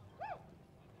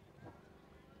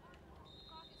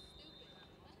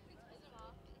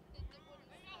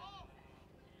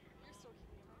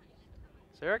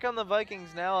 So here come the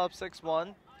Vikings now up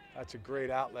 6-1. That's a great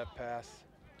outlet pass.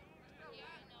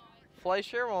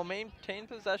 Fleischer will maintain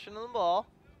possession of the ball.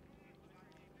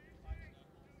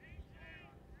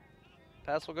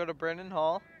 Pass will go to Brendan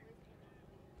Hall.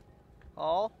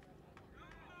 Hall.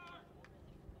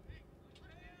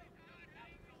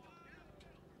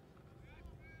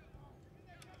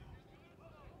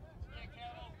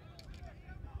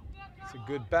 It's a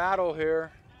good battle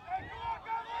here.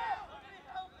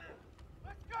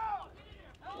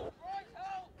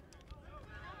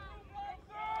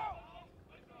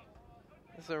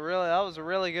 That was a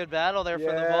really good battle there for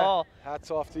the ball.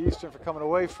 Hats off to Eastern for coming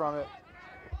away from it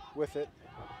with it.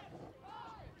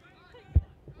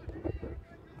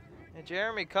 And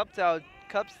Jeremy Kupstow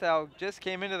just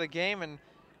came into the game, and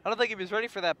I don't think he was ready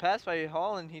for that pass by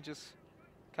Hall, and he just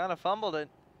kind of fumbled it.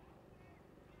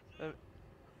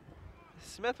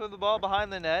 Smith with the ball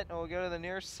behind the net, and we'll go to the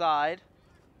near side.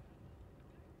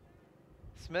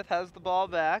 Smith has the ball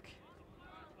back.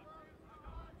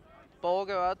 Ball will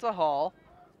go out to Hall.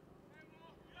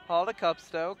 Hall to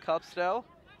Kupstow. Kupstow.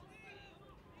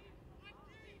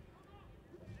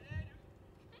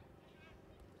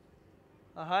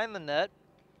 Behind the net.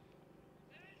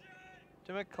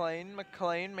 To McLean.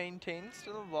 McLean maintains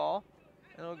to the ball.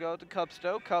 And it'll go to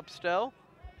Kupstow. Kupstow.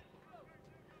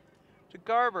 to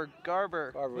Garber.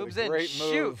 Garber Garber with moves a in, great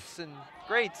move. shoots, and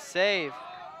great save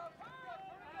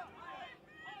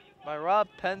by Rob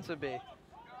Pensaby.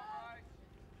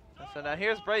 So now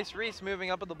here's Bryce Reese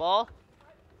moving up with the ball.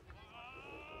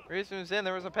 Reese moves in,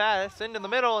 there was a pass into the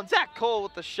middle, and Zach Cole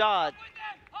with the shot.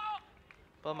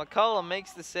 But McCullum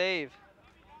makes the save.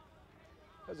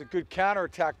 That was a good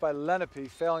counterattack by Lenape,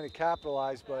 failing to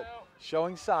capitalize, but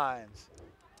showing signs.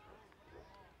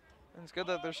 And it's good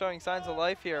that they're showing signs of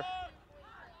life here.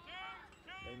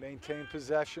 They maintain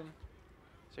possession.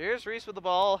 So here's Reese with the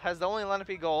ball, has the only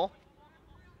Lenape goal.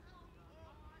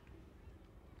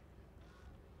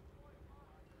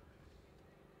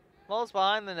 Ball's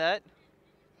behind the net.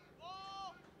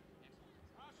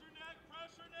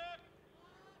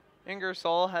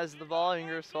 Ingersoll has the ball.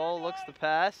 Ingersoll looks to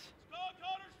pass.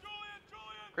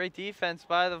 Great defense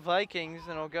by the Vikings,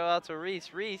 and it'll go out to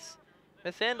Reese. Reese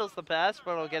mishandles the pass,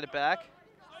 but it'll get it back.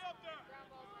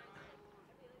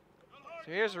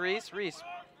 So here's Reese. Reese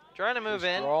trying to move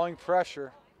in. Drawing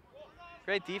pressure.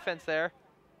 Great defense there.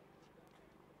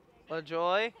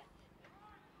 LaJoy.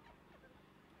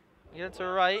 Get it to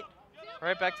right.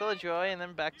 Right back to LaJoy, and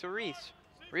then back to Reese.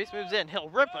 Reese moves in. He'll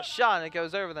rip a shot, and it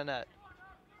goes over the net.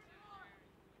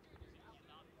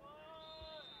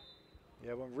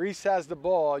 Yeah, when Reese has the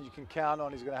ball, you can count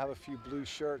on he's going to have a few blue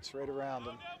shirts right around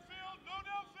him.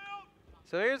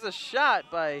 So here's a shot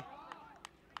by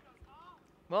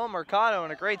Will Mercado,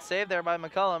 and a great save there by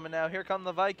McCullum, and now here come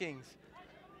the Vikings.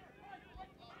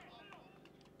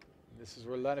 This is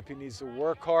where Lenape needs to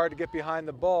work hard to get behind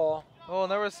the ball. Oh,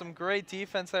 and there was some great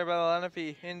defense there by the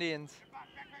Lenape Indians.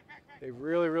 They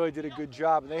really, really did a good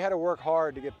job, and they had to work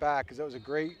hard to get back because that was a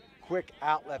great, quick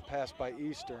outlet pass by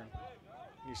Eastern.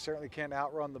 You certainly can't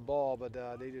outrun the ball, but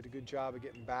they did a good job of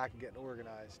getting back and getting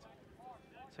organized.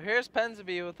 So here's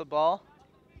Pensaby with the ball.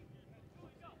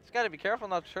 He's got to be careful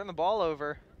not to turn the ball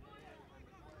over.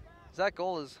 That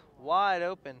goal is wide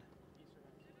open.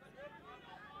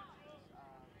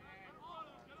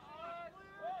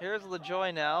 Here's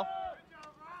LaJoy now.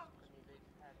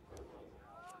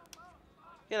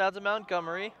 Get out to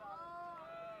Montgomery.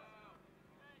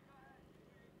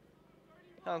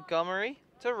 Montgomery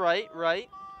to right. 1 minute.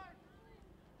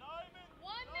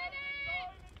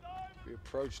 We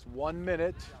approached 1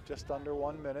 minute, just under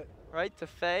 1 minute. Right to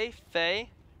Fay. Fay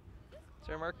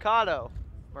to Mercado.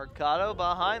 Mercado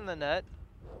behind the net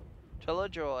to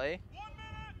LaJoy.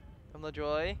 From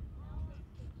LaJoy.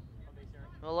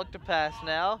 We'll look to pass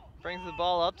now. Brings the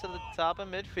ball up to the top of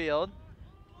midfield.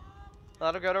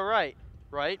 That'll go to right.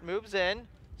 Right moves in.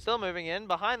 Still moving in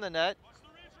behind the net.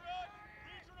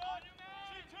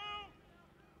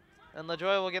 And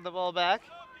LaJoy will get the ball back.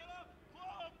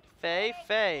 Fay.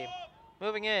 Fay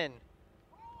moving in.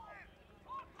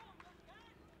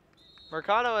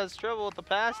 Mercado has trouble with the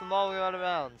pass, and the ball will go out of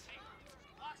bounds.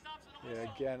 Yeah,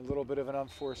 again, a little bit of an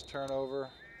unforced turnover.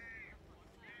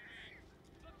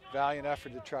 Valiant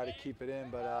effort to try to keep it in,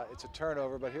 but it's a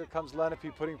turnover. But here comes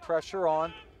Lenape putting pressure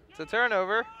on. It's a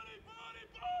turnover.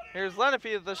 Here's Lenape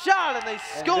with the shot, and they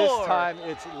score! And this time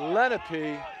it's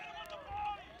Lenape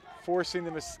forcing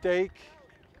the mistake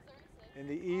in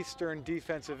the Eastern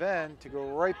defensive end to go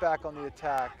right back on the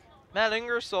attack. Matt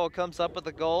Ingersoll comes up with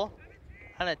the goal,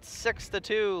 and it's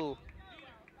 6-2.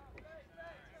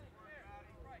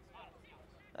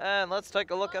 And let's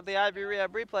take a look at the Ivy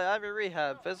Rehab replay. Ivy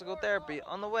Rehab physical therapy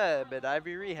on the web at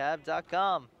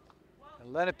ivyrehab.com.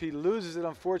 And Lenape loses it,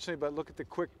 unfortunately, but look at the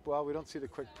quick, well, we don't see the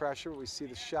quick pressure. We see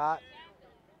the shot,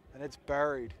 and it's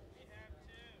buried.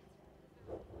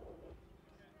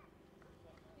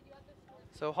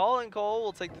 So Hall and Cole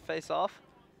will take the face-off.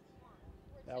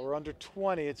 Now we're under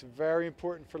 20. It's very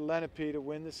important for Lenape to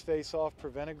win this face-off,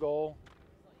 prevent a goal.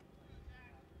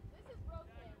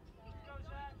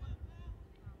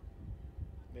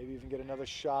 Maybe even get another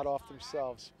shot off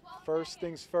themselves. First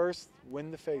things first, win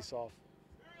the face-off.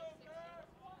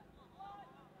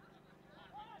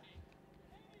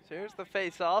 So here's the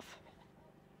face-off.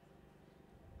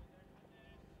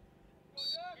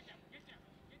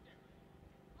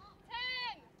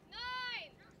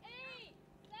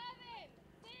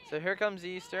 So here comes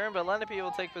Eastern, but Lenape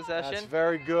will take possession. That's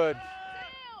very good. 2,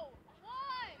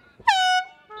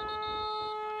 1.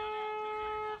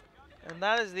 And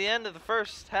that is the end of the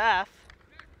first half,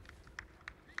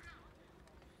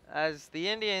 as the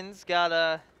Indians got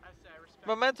a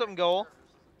momentum goal.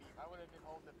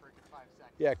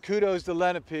 Yeah, kudos to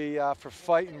Lenape for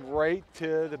fighting right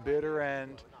to the bitter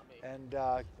end and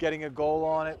getting a goal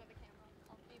on it,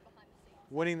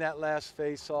 winning that last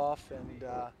face-off, and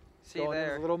going in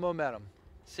with a little momentum.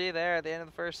 See there at the end of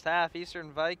the first half, Eastern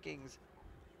Vikings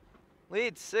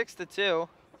lead 6-2.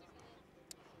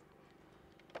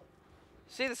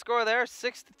 See the score there,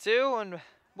 6-2, and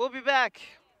we'll be back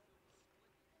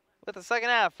with the second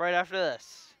half right after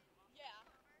this.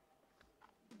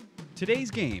 Today's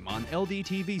game on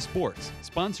LDTV Sports,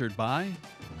 sponsored by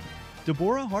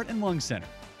Deborah Heart and Lung Center,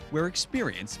 where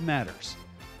experience matters.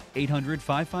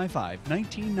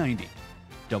 800-555-1990.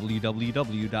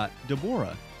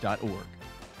 www.deborah.org.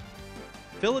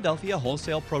 Philadelphia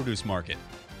Wholesale Produce Market.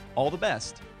 All the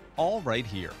best, all right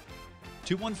here.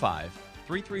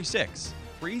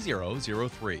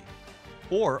 215-336-3003.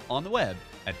 Or on the web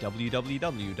at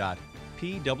www.pwpm.net.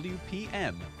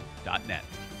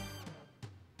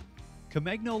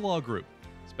 Comegno Law Group,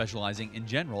 specializing in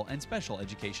general and special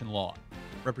education law,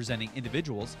 representing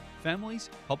individuals, families,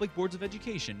 public boards of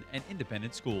education, and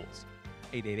independent schools.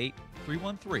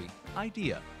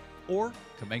 888-313-IDEA or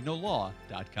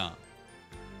ComegnoLaw.com.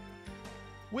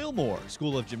 Wilmore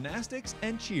School of Gymnastics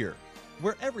and Cheer,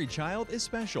 where every child is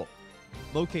special.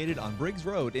 Located on Briggs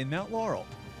Road in Mount Laurel.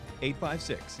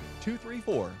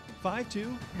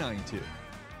 856-234-5292.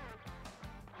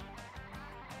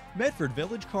 Medford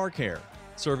Village Car Care,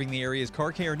 serving the area's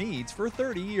car care needs for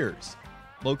 30 years.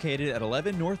 Located at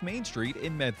 11 North Main Street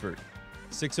in Medford.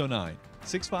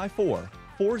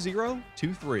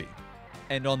 609-654-4023.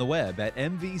 And on the web at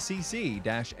mvcc-nj.com.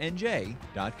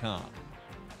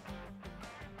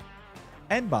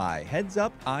 And by Heads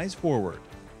Up, Eyes Forward.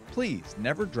 Please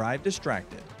never drive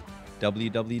distracted.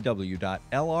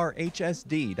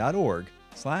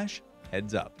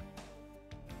 www.lrhsd.org/headsup.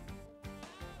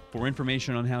 For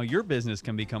information on how your business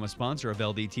can become a sponsor of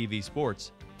LDTV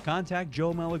Sports, contact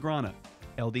Joe Malagrana,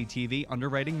 LDTV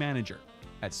Underwriting Manager,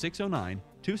 at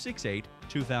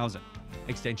 609-268-2000,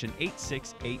 extension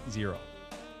 8680,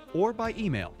 or by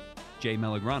email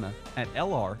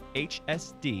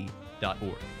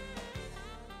jmalagrana@lrhsd.org.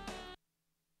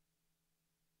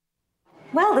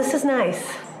 Well, this is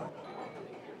nice.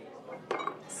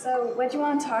 So, what do you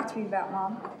want to talk to me about,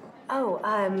 Mom? Oh,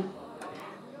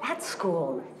 at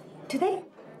school, do they,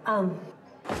 have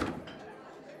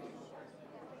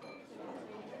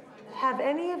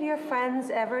any of your friends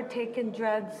ever taken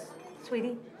drugs,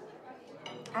 sweetie?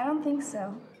 I don't think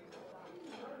so.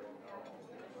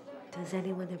 Does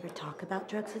anyone ever talk about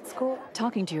drugs at school?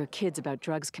 Talking to your kids about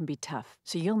drugs can be tough,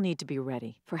 so you'll need to be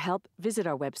ready. For help, visit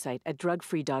our website at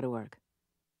drugfree.org.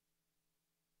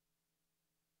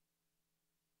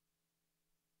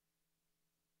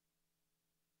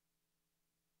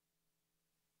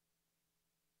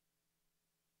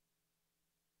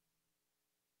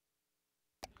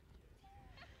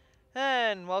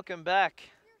 And welcome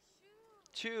back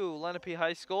to Lenape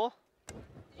High School.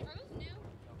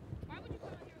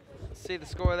 See the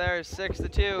score there is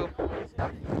 6-2.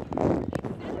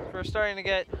 We're starting to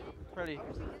get ready.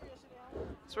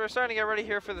 So we're starting to get ready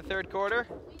here for the third quarter.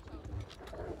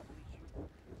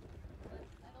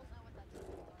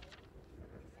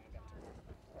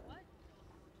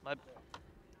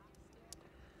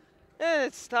 And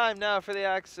it's time now for the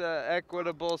AXA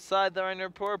Equitable Sideline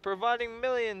Report, providing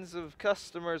millions of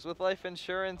customers with life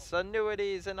insurance,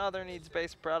 annuities, and other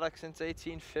needs-based products since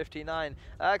 1859.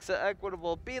 AXA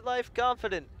Equitable, be life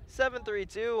confident.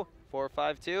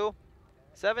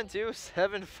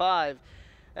 732-452-7275.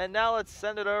 And now let's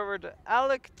send it over to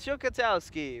Alec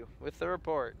Chukatowski with the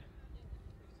report.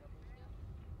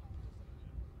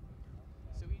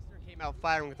 So Eastern came out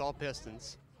firing with all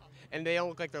pistons, and they don't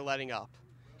look like they're letting up.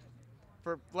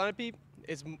 For Lenape,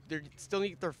 they still need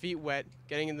to get their feet wet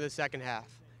getting into the second half.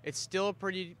 It's still a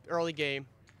pretty early game.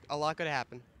 A lot could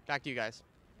happen. Back to you guys.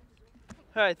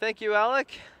 All right, thank you,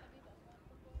 Alec.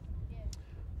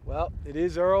 Well, it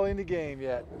is early in the game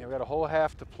yet. We've got a whole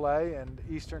half to play, and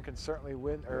Eastern can certainly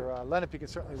win, or Lenape can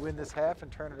certainly win this half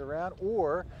and turn it around,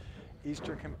 or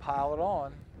Eastern can pile it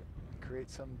on and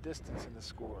create some distance in the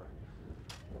score.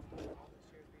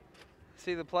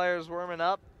 See the players warming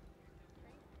up.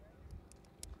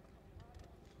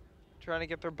 Trying to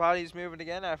get their bodies moving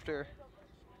again after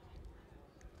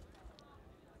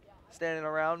standing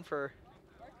around for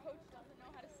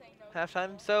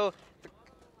halftime. So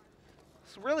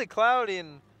it's really cloudy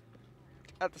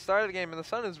at the start of the game, and the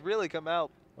sun has really come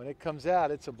out. When it comes out,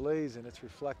 it's ablaze, and it's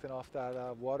reflecting off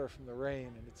that water from the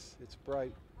rain, and it's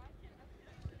bright.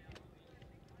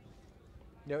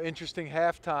 Interesting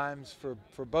half times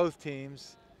for both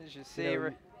teams. As you see,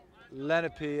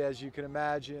 Lenape, as you can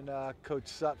imagine, Coach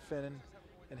Sutphin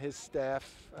and his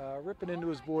staff ripping into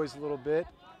his boys a little bit,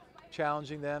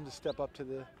 challenging them to step up to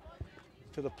the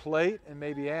plate and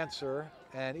maybe answer.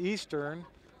 And Eastern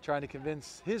trying to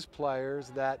convince his players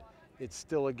that it's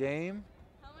still a game.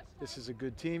 This is a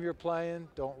good team you're playing.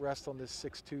 Don't rest on this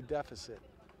 6-2 deficit.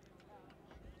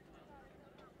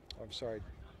 I'm sorry,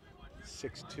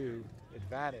 6-2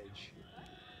 advantage.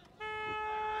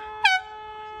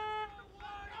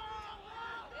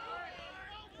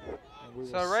 And we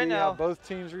will So right see now, how both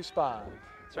teams respond.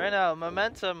 So right now,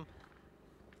 momentum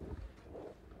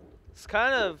is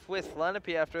kind of with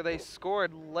Lenape after they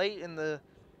scored late in the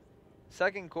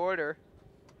second quarter.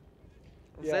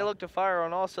 Yeah. They look to fire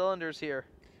on all cylinders here.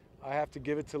 I have to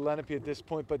give it to Lenape at this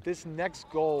point, but this next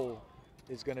goal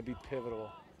is going to be pivotal.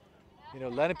 You know,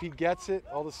 Lenape gets it,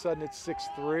 all of a sudden it's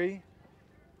 6-3.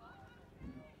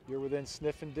 You're within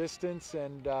sniffing distance,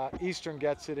 and Eastern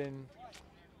gets it in,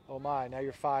 oh my, now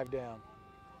you're 5 down.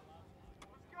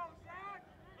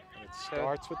 And it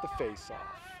starts with the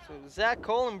face-off. So Zach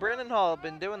Cole and Brennan Hall have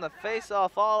been doing the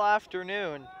face-off all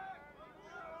afternoon.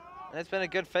 And it's been a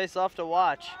good face-off to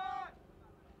watch.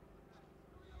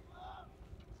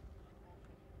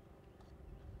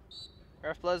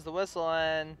 Ref blows the whistle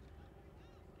and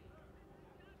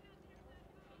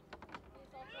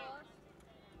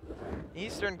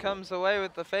Eastern comes away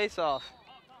with the face-off.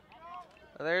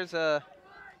 There's a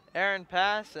errant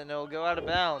pass and it'll go out of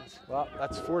bounds. Well,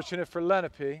 that's fortunate for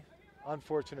Lenape,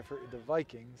 unfortunate for the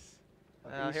Vikings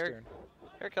of Now Eastern.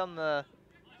 Here come the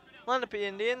Lenape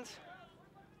Indians.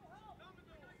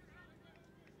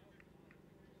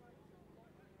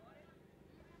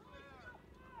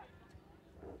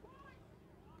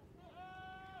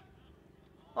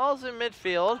 Ball's in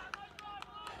midfield.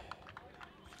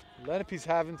 Lenape's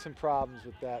having some problems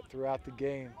with that throughout the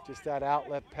game. Just that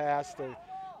outlet pass,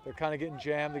 they're kind of getting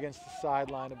jammed against the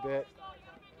sideline a bit.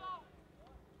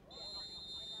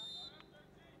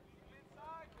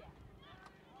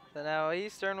 So now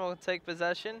Eastern will take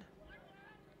possession.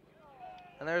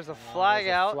 And there's a flag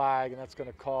out. Flag, and that's going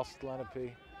to cost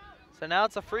Lenape. So now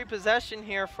it's a free possession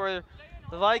here for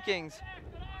the Vikings.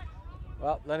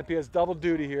 Well, Lenape has double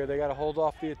duty here. They got to hold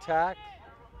off the attack.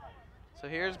 So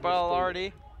here's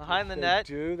Ballardi behind the net.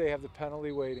 They have the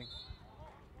penalty waiting.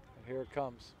 And here it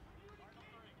comes.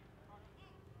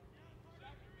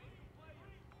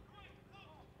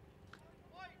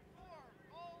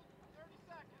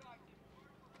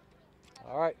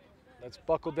 All right, let's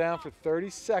buckle down for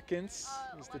 30 seconds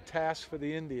is the task for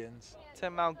the Indians.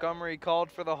 Tim Montgomery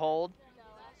called for the hold.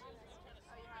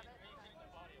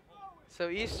 So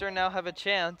Eastern now have a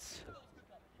chance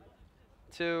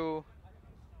to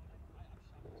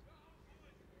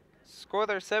score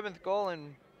their 7th goal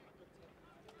and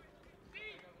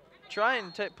try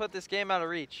and put this game out of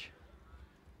reach.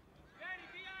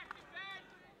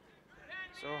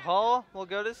 So Hall will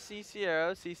go to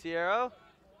Cicero. Cicero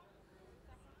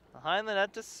behind the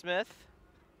net to Smith.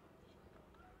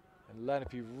 And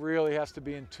Lenape really has to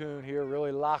be in tune here,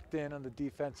 really locked in on the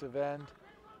defensive end.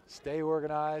 Stay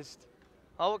organized.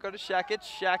 Hall will go to Shackett.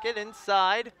 Shackett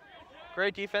inside.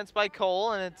 Great defense by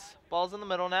Cole, and it's ball's in the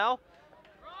middle now.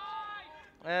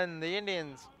 And the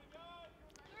Indians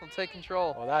will take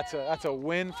control. Well, that's a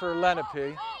win for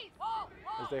Lenape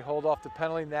as they hold off the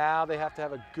penalty. Now they have to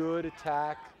have a good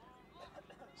attack.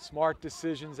 Smart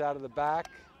decisions out of the back.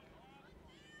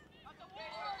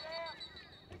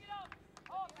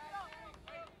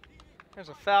 There's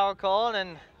a foul called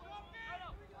and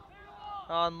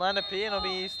on Lenape, and it'll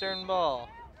be Eastern ball.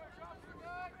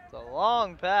 It's a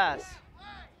long pass.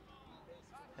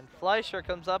 And Fleischer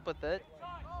comes up with it.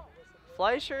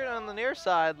 Fleischer on the near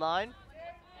sideline.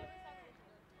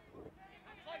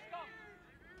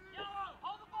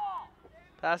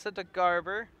 Pass it to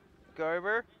Garber.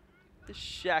 Garber to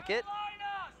Shackett.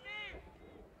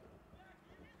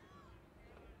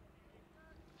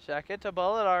 Shackett to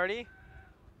Ballardi.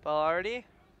 Ballardi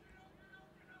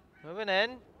moving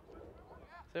in.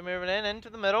 So moving in into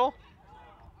the middle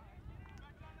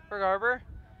for Garber.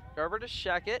 Garber to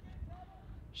Shackett.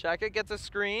 Shackett gets a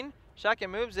screen. Shackett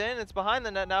moves in. It's behind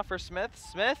the net now for Smith.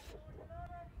 Smith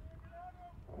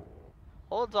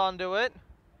holds on to it.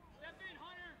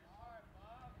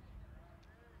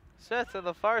 Smith to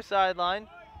the far sideline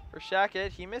for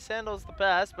Shackett. He mishandles the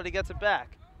pass, but he gets it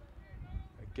back.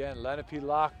 Again, Lenape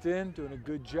locked in, doing a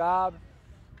good job.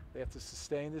 They have to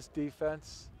sustain this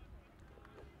defense.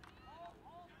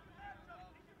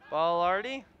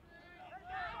 Ballardi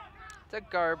to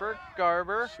Garber.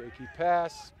 Garber. Shaky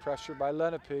pass, pressure by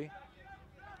Lenape.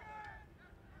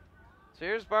 So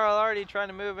here's Ballardi trying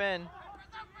to move in.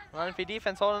 Lenape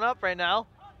defense holding up right now.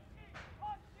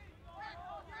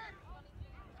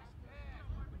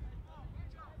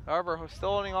 Garber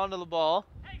still holding on to the ball.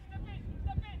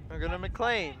 We're going to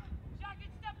McLean.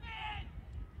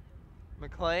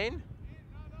 McLean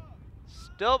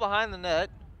still behind the net.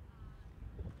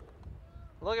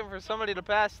 Looking for somebody to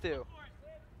pass to.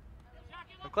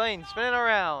 McLean spinning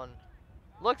around.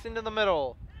 Looks into the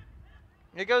middle.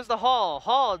 It goes to Hall.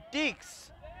 Hall dekes.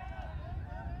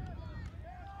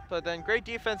 But then great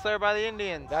defense there by the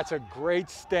Indians. That's a great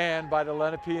stand by the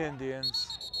Lenape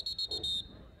Indians.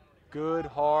 Good,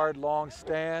 hard, long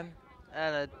stand.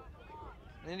 And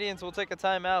the Indians will take a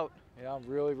timeout. Yeah, I'm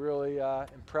really, really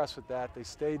impressed with that. They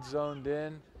stayed zoned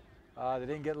in. They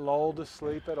didn't get lulled to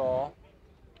sleep at all.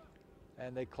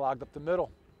 And they clogged up the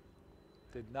middle.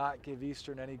 Did not give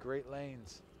Eastern any great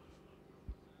lanes.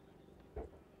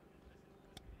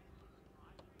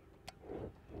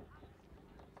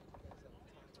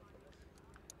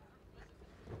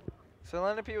 So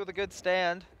Lenape with a good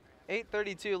stand.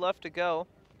 8:32 left to go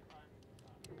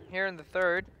here in the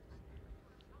third.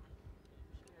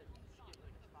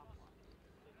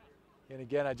 And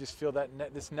again, I just feel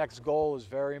that this next goal is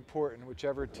very important,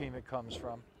 whichever team it comes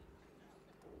from.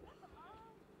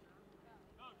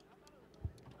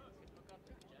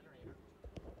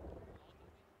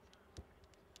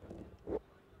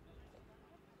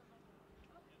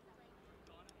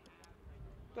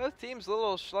 Both teams a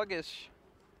little sluggish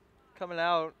coming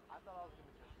out.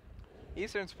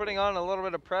 Eastern's putting on a little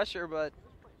bit of pressure, but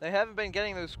they haven't been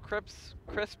getting those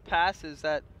crisp passes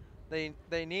that they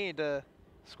need to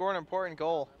score an important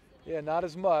goal. Yeah, not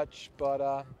as much, but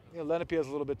you know, Lenape has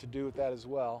a little bit to do with that as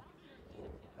well,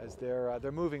 as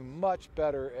they're moving much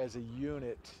better as a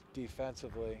unit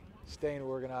defensively, staying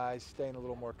organized, staying a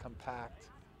little more compact.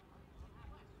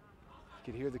 You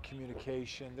can hear the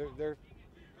communication. They're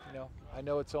you know, I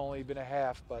know it's only been a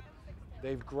half, but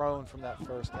they've grown from that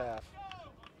first half.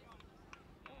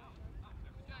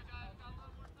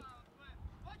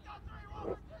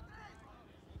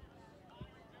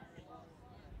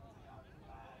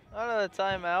 Out of the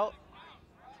timeout.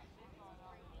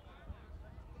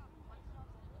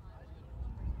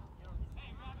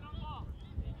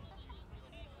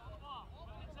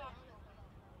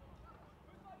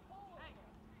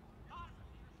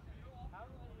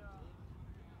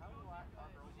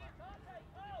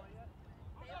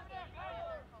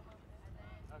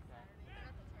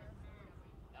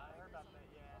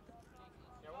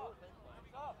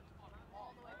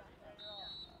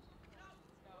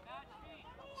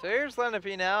 So here's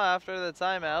Lenape now after the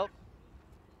timeout.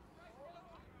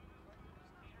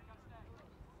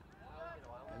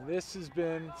 And this has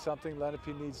been something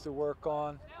Lenape needs to work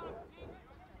on,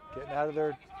 getting out of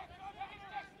their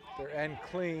end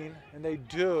clean, and they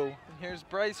do. And here's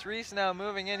Bryce Reese now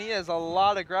moving in. He has a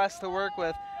lot of grass to work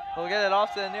with. He'll get it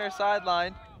off to the near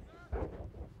sideline.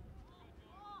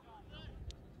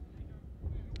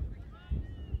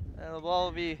 And the ball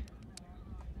will be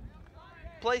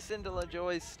placed into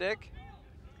LaJoy's stick.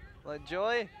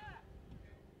 LaJoy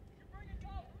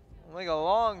will make a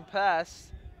long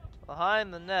pass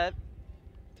behind the net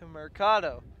to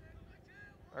Mercado.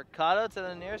 Mercado to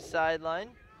the near sideline.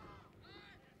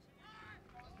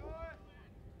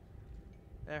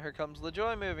 And here comes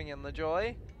LaJoy moving in.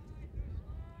 LaJoy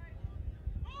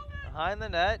behind the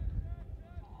net.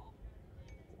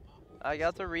 I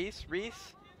got to Reese.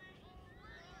 Reese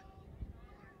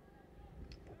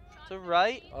to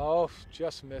right. Oh,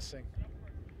 just missing.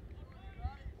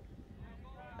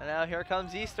 And now here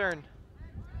comes Eastern.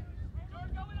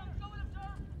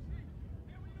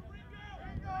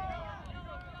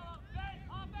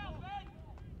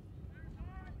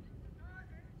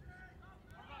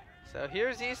 So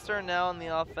here's Eastern now on the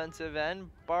offensive end.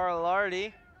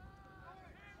 Barlardi.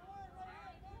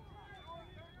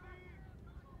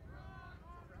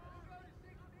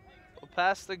 We'll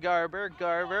pass to Garber.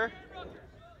 Garber.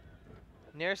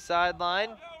 Near sideline.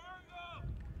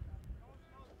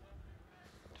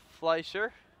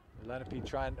 Fleischer. Lenape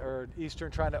trying, or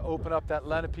Eastern trying to open up that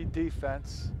Lenape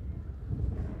defense.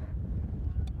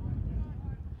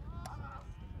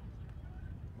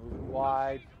 Moving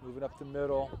wide, moving up the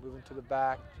middle, moving to the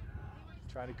back,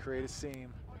 trying to create a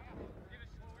seam.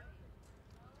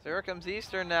 So here comes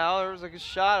Eastern now. There was a good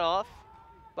shot off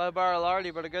by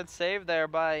Barlardi, but a good save there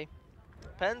by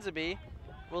Penzaby.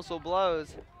 Whistle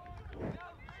blows.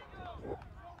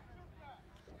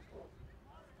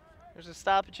 There's a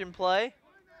stoppage in play.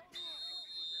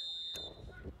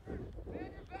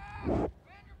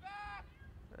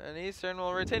 And Eastern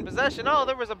will retain possession. Oh,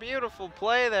 there was a beautiful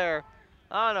play there.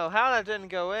 I don't know how that didn't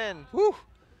go in. Whew.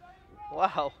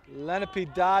 Wow.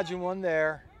 Lenape dodging one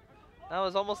there. That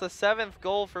was almost a 7th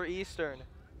goal for Eastern.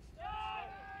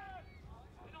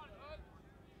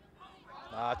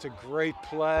 It's a great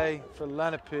play for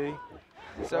Lenape.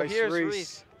 So Bryce here's Reese.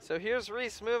 Reese. So here's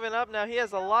Reese moving up. Now he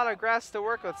has a lot of grass to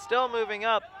work with, still moving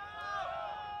up.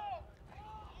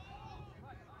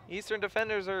 Eastern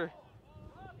defenders are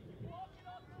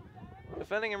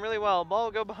defending him really well. Ball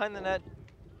will go behind the net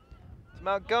to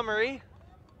Montgomery.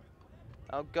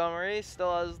 Montgomery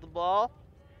still has the ball.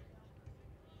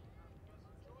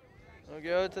 We'll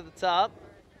go to the top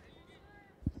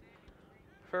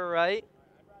for right.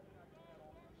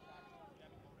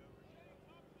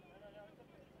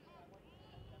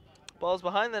 Ball's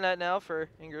behind the net now for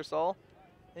Ingersoll.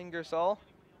 Ingersoll.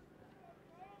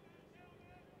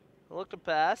 Look to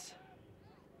pass.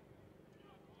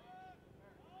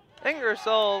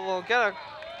 Ingersoll will get a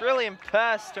brilliant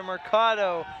pass to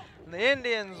Mercado, and the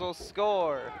Indians will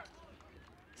score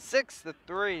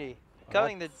 6-3,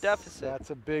 cutting the deficit.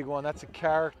 That's a big one. That's a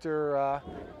character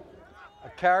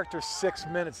 6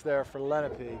 minutes there for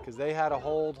Lenape, because they had a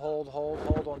hold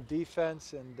on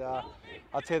defense, and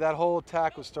I'll tell you, that whole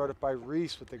attack was started by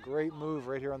Reese with a great move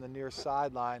right here on the near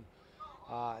sideline,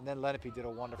 and then Lenape did a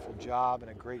wonderful job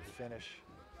and a great finish.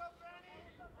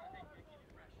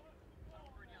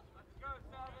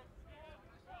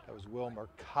 That was Will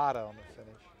Mercado on the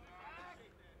finish.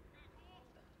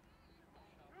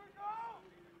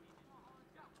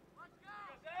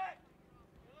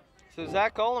 So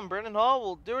Zach Cole and Brennan Hall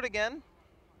will do it again.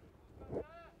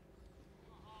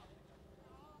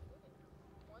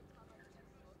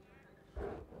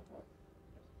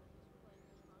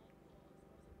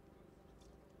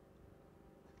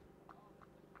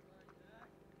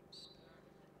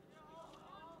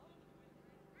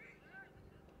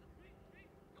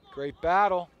 Great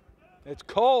battle. It's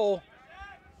Cole.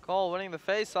 Cole winning the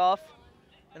face-off.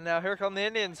 And now here come the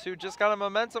Indians, who just got a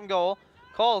momentum goal.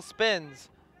 Cole spins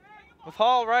with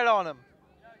Hall right on him.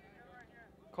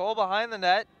 Cole behind the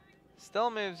net.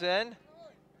 Still moves in.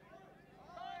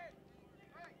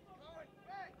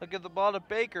 Look at the ball to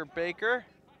Baker. Baker.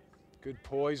 Good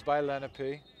poise by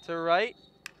Lenape. To right.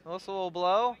 Whistle will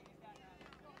blow.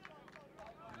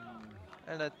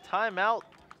 And a timeout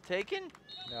taken?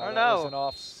 No, that was an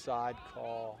offside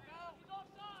call.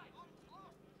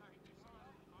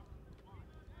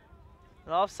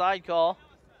 An offside call.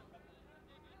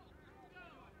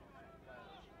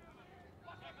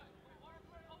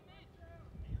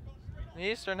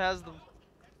 Eastern has the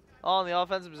ball in the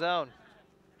offensive zone.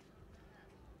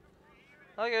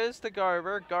 That goes to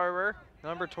Garber. Garber,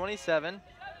 number 27.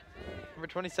 Number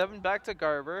 27 back to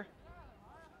Garber.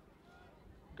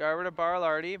 Garber to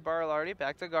Barlardi. Barlardi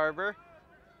back to Garber.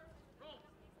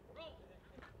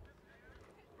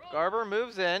 Garber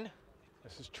moves in.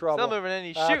 This is trouble. Still moving in.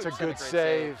 He shoots. That's a good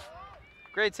save.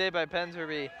 Great save by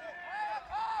Pensarby.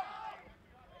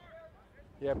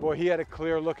 Yeah, boy, he had a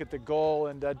clear look at the goal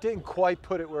and didn't quite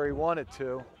put it where he wanted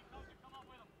to.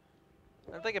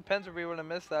 I think if Pensarby would have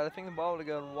missed that, I think the ball would have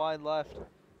gone wide left.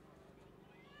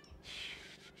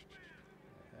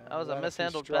 That was a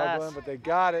mishandled pass. But they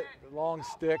got it. Long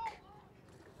stick.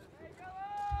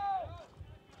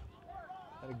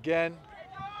 And again,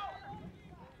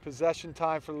 possession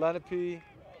time for Lenape.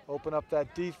 Open up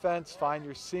that defense. Find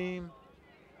your seam.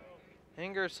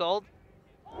 Ingersoll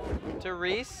to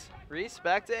Reese. Reese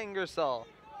back to Ingersoll.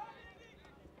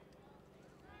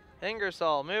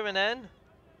 Ingersoll moving in.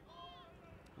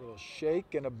 Little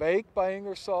shake and a bake by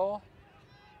Ingersoll.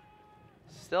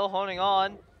 Still holding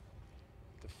on.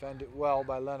 Defended well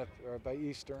by Lenape, or by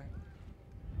Eastern.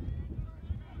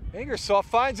 Ingersoll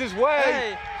finds his way.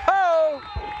 Hey. Oh!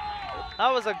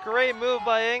 That was a great move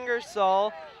by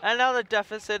Ingersoll, and now the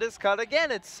deficit is cut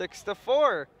again. It's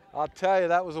 6-4. I'll tell you,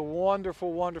 that was a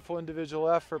wonderful, wonderful individual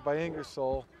effort by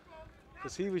Ingersoll,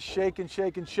 because he was shaking,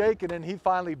 and he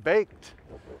finally baked.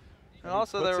 And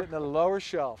also puts it in the lower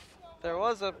shelf. There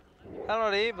was a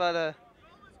penalty, but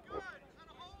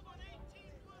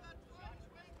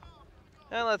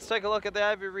and let's take a look at the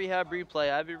Ivy Rehab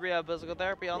replay. Ivy Rehab Physical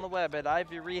Therapy on the web at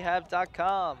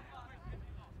ivyrehab.com.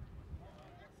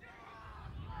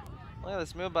 Look at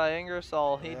this move by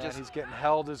Ingersoll. He's getting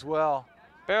held as well.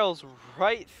 Barrels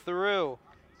right through.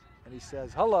 And he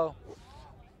says, hello.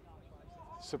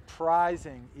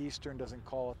 Surprising Eastern doesn't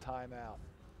call a timeout.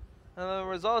 And there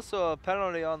was also a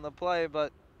penalty on the play,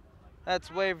 but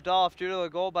that's waved off due to a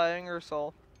goal by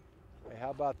Ingersoll. Hey,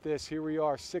 how about this? Here we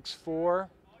are, 6-4.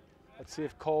 Let's see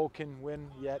if Cole can win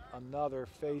yet another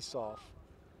face-off.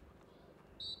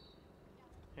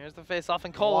 Here's the face-off,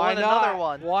 and Cole win another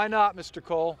one. Why not, Mr.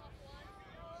 Cole?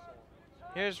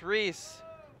 Here's Reese.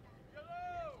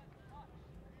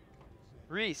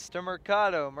 Reese to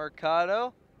Mercado.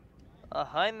 Mercado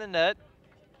behind the net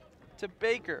to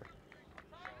Baker.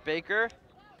 Baker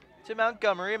to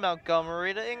Montgomery.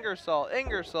 Montgomery to Ingersoll.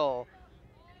 Ingersoll.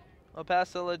 We'll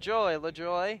pass to LaJoy.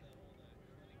 LaJoy.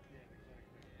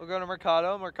 We'll go to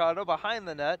Mercado. Mercado behind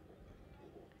the net.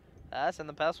 Pass, and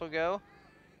the pass will go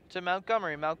to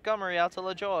Montgomery. Montgomery out to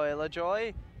LaJoy.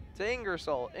 LaJoy to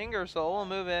Ingersoll. Ingersoll will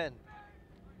move in.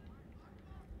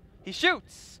 He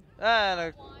shoots! And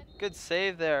a good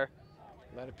save there.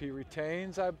 Lenape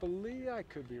retains, I believe. I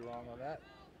could be wrong on that.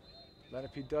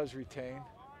 Lenape does retain.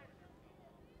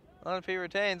 Lenape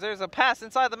retains. There's a pass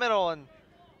inside the middle, and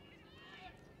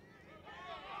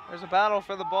there's a battle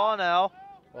for the ball now.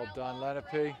 Well done,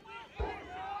 Lenape.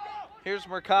 Here's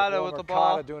Mercado with the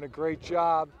ball. Mercado doing a great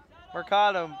job.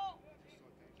 Mercado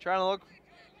trying to look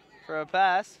for a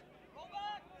pass.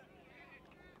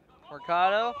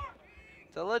 Mercado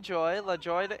to LaJoy.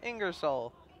 LaJoy to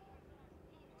Ingersoll.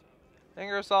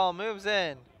 Ingersoll moves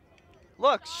in.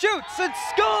 Looks, shoots, and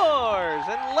scores!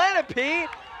 And Lenape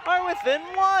are within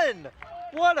one.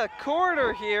 What a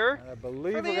quarter here I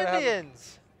believe for the we're gonna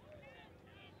Indians.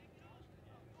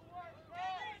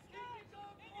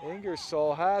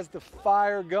 Ingersoll has the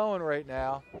fire going right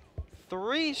now.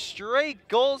 3 straight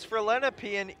goals for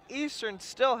Lenape, and Eastern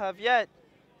still have yet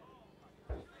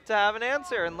to have an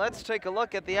answer. And let's take a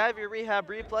look at the Ivy Rehab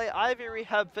replay. Ivy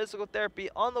Rehab Physical Therapy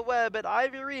on the web at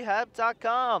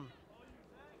ivyrehab.com.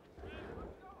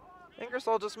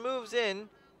 Ingersoll just moves in,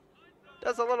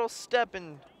 does a little step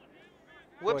and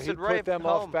whips it right He put them home.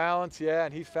 off balance, yeah,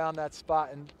 and he found that spot.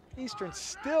 And Eastern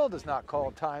still does not call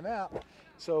a timeout.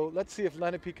 So let's see if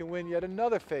Lenape can win yet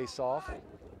another face-off.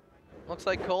 Looks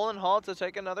like Colin Hall to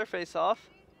take another face-off.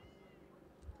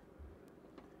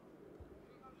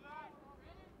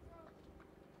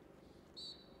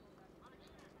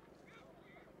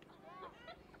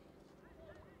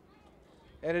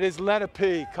 And it is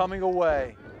Lenape coming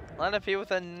away. Lenape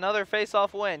with another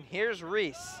face-off win. Here's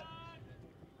Reese.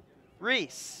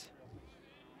 Reese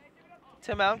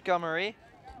to Montgomery.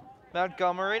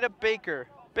 Montgomery to Baker.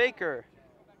 Baker.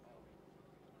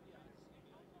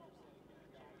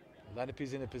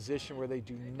 Lenape's in a position where they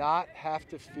do not have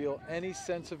to feel any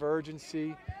sense of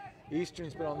urgency.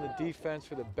 Eastern's been on the defense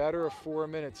for the better of 4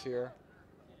 minutes here.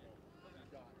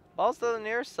 Ball's to the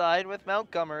near side with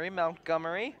Montgomery.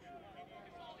 Montgomery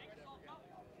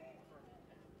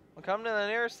will come to the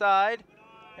near side.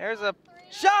 There's a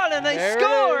shot and they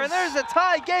score, and there's a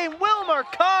tie game. Will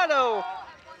Mercado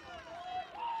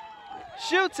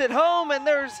shoots it home, and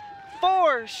there's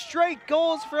 4 straight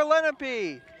goals for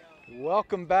Lenape.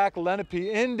 Welcome back, Lenape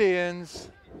Indians.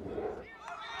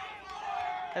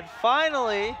 And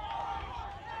finally,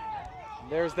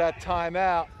 there's that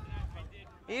timeout.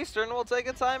 Eastern will take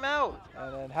a timeout.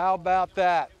 And then how about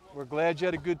that? We're glad you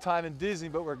had a good time in Disney,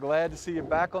 but we're glad to see you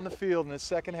back on the field in the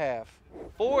second half.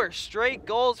 4 straight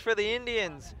goals for the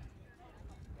Indians.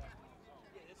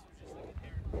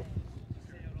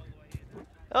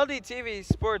 LDTV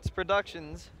Sports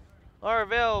Productions are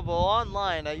available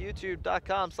online at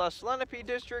youtube.com/Lenape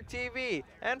District TV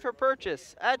and for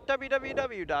purchase at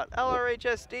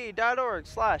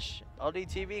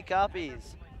www.lrhsd.org/LDTV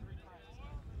copies.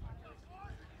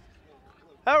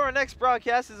 Our next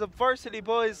broadcast is a varsity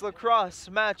boys lacrosse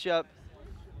matchup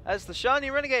as the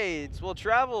Shawnee Renegades will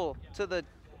travel to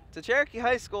Cherokee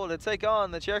High School to take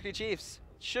on the Cherokee Chiefs.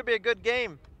 Should be a good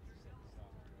game.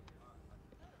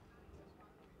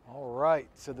 All right,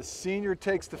 so the senior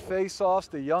takes the face-offs.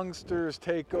 The youngsters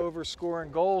take over scoring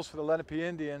goals for the Lenape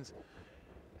Indians.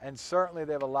 And certainly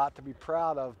they have a lot to be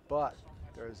proud of, but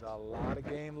there's a lot of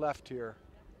game left here.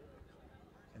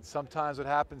 And sometimes what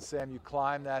happens, Sam, you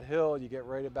climb that hill, you get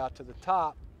right about to the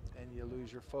top, and you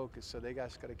lose your focus. So they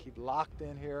guys got to keep locked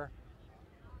in here.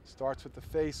 Starts with the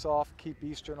face-off, keep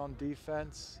Eastern on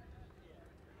defense.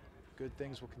 Good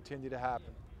things will continue to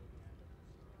happen.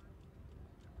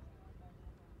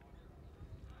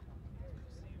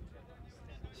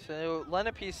 So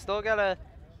Lenape's still they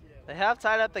have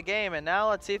tied up the game, and now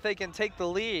let's see if they can take the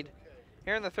lead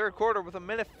here in the third quarter with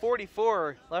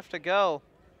 1:44 left to go.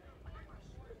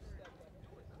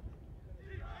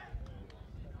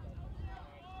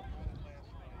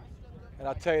 And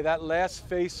I'll tell you, that last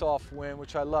face-off win,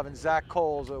 which I love, and Zach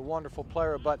Cole's a wonderful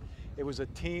player, but it was a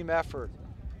team effort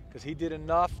because he did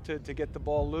enough to get the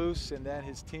ball loose, and then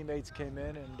his teammates came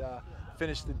in and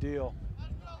finished the deal.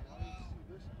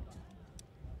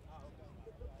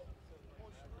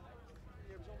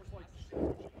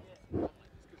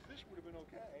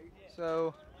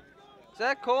 So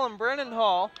Zach Cole and Brennan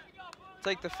Hall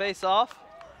take the face-off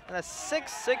in a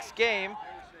 6-6 game.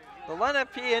 The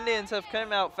Lenape Indians have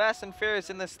come out fast and furious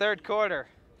in this third quarter,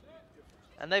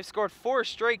 and they've scored 4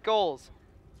 straight goals.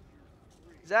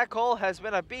 Zach Cole has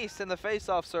been a beast in the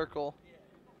face-off circle,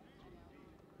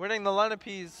 winning the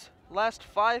Lenape's last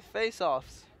 5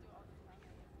 face-offs.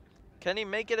 Can he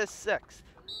make it a 6th?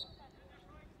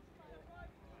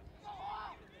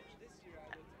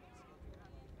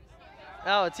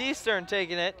 Now it's Eastern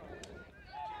taking it.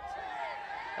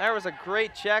 There was a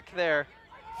great check there.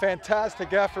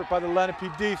 Fantastic effort by the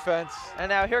Lenape defense. And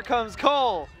now here comes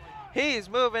Cole. He's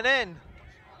moving in.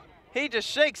 He just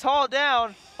shakes Hall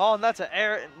down. Oh, and that's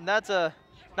a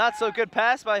not so good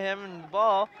pass by him, and the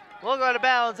ball will go out of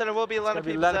bounds, and it will be Lenape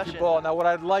possession. Ball. Now what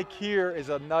I'd like here is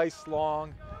a nice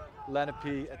long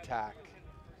Lenape attack.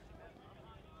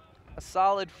 A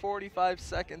solid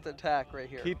 45-second attack right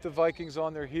here. Keep the Vikings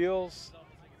on their heels.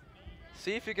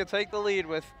 See if you can take the lead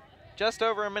with just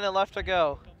over a minute left to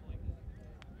go.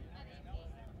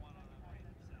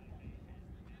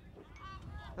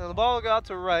 And the ball will go out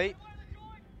to right.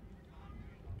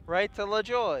 Right to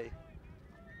LaJoy.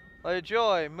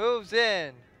 LaJoy moves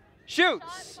in.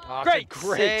 Shoots! Oh,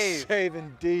 great save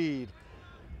indeed.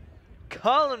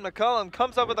 Colin McCullum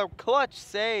comes up with a clutch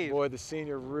save. Boy, the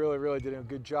senior really did a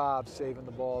good job saving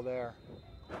the ball there.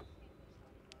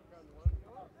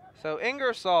 So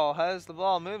Ingersoll has the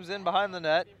ball, moves in behind the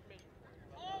net.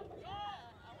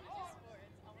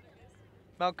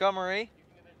 Montgomery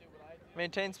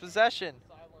maintains possession.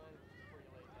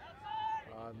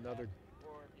 Another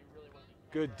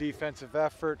good defensive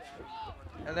effort.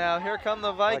 And now here come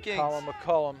the Vikings. By Colin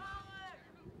McCullum.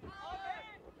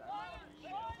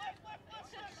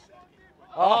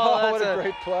 Oh, what a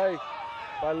great play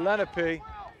by Lenape,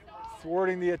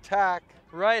 thwarting the attack.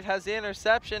 Wright has the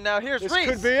interception. Now here's This Reese.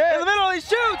 could be it. In the middle, he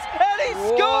shoots, and he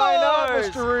scores! Why not,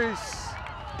 Mr. Reese?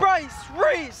 Bryce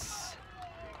Reese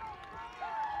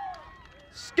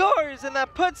scores, and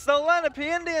that puts the Lenape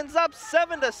Indians up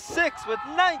 7-6 with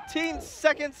 19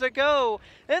 seconds to go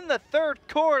in the third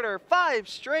quarter. 5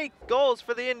 straight goals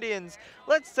for the Indians.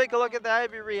 Let's take a look at the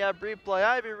Ivy Rehab replay.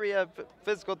 Ivy Rehab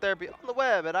Physical Therapy on the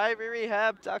web at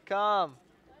ivyrehab.com.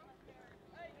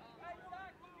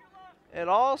 It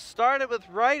all started with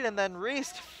Wright, and then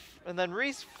Reese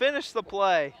finished the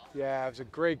play. Yeah, it was a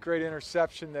great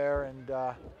interception there, and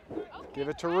give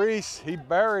it to Reese. He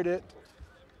buried it.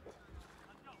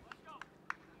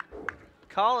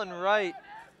 Colin Wright.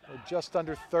 Just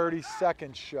under 30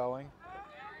 seconds showing.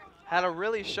 Had a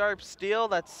really sharp steal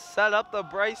that set up the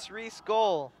Bryce Reese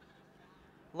goal.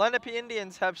 Lenape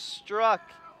Indians have struck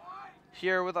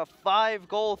here with a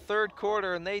 5-goal third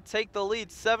quarter, and they take the lead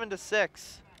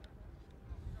 7-6.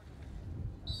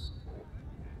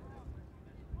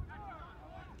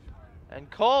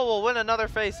 And Cole will win another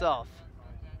faceoff.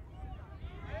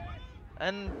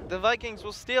 And the Vikings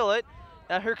will steal it.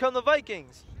 Now here come the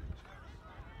Vikings.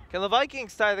 Can the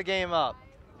Vikings tie the game up?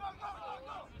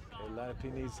 Okay,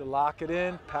 Lenape needs to lock it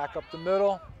in, pack up the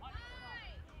middle.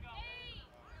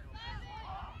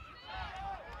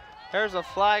 There's a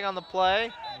flag on the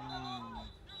play.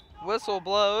 Whistle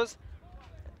blows.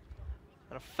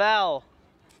 And a foul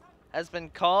has been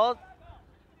called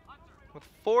with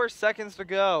 4 seconds to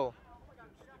go.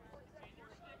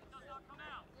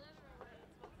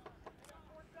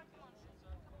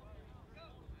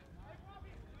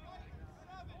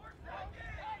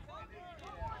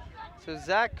 So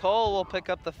Zach Cole will pick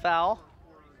up the foul.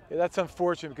 Yeah, that's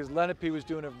unfortunate because Lenape was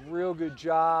doing a real good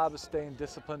job of staying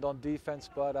disciplined on defense,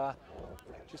 but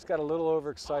just got a little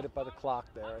overexcited by the clock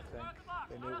there, I think.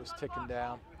 They knew it was ticking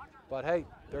down. But hey,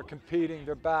 they're competing,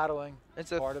 they're battling. It's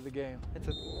part of the game. It's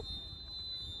a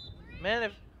man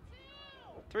of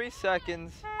 3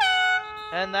 seconds,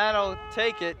 and that'll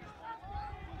take it.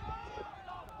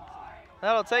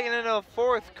 That'll take it into the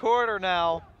fourth quarter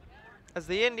now as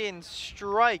the Indians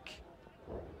strike.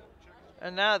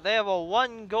 And now they have a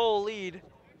 1-goal lead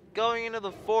going into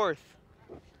the fourth.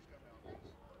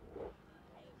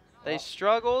 They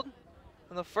struggled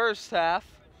in the first half,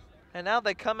 and now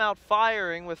they come out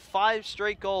firing with 5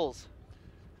 straight goals.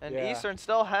 And Yeah. Eastern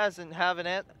still hasn't had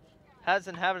an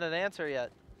answer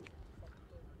yet.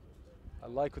 I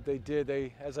like what they did.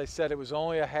 As I said, it was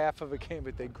only a half of a game,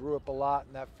 but they grew up a lot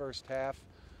in that first half.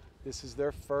 This is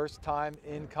their first time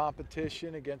in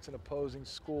competition against an opposing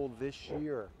school this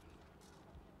year.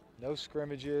 No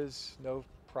scrimmages, no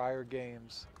prior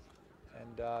games,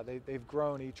 and they've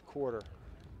grown each quarter.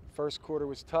 First quarter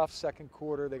was tough, second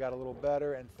quarter they got a little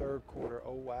better, and third quarter,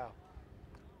 oh wow,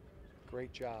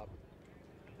 great job.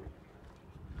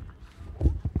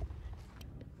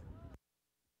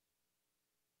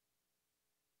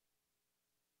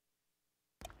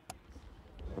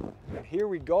 And here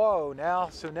we go now.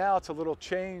 So now it's a little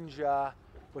change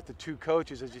with the two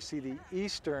coaches. As you see, the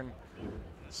Eastern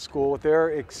school with their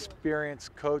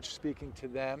experienced coach speaking to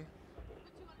them.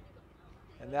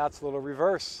 And now it's a little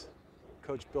reverse.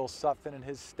 Coach Bill Sutphin and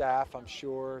his staff, I'm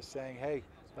sure, saying, hey,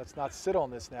 let's not sit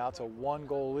on this now. It's a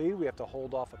 1-goal lead. We have to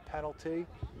hold off a penalty.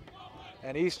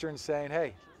 And Eastern saying,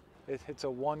 hey, It's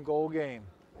a one-goal game.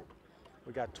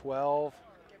 We got 12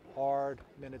 hard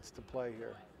minutes to play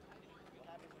here.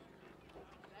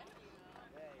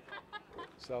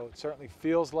 So it certainly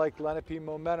feels like Lenape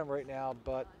momentum right now,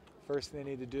 but first thing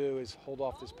they need to do is hold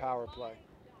off this power play.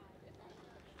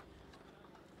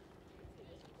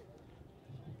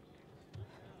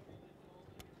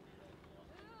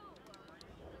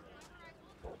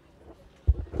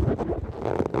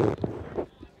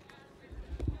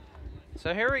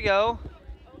 So here we go.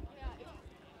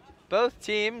 Both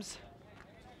teams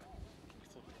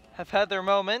have had their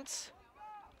moments.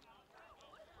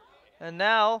 And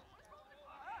now,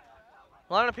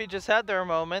 Lenape just had their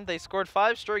moment. They scored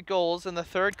 5 straight goals in the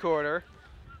third quarter.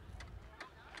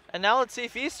 And now let's see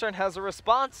if Eastern has a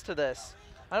response to this.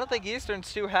 I don't think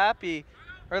Eastern's too happy,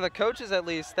 or the coaches at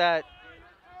least, that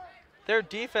their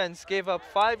defense gave up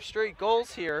 5 straight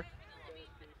goals here.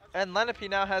 And Lenape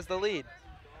now has the lead.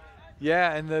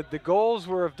 Yeah, and the goals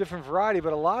were of different variety,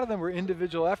 but a lot of them were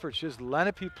individual efforts. Just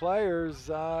Lenape players,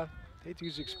 I hate to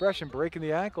use the expression, breaking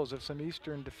the ankles of some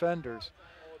Eastern defenders.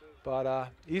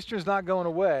 But Eastern's not going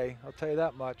away, I'll tell you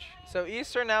that much. So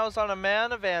Eastern now is on a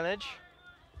man advantage.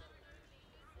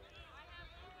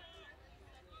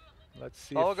 Let's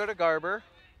see Ball will if go to Garber.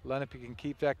 Lenape can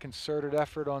keep that concerted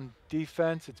effort on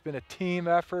defense. It's been a team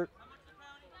effort.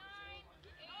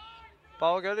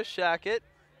 Ball will go to Shackett.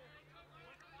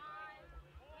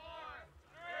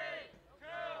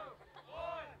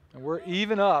 And we're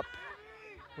even up.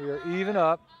 We are even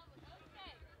up.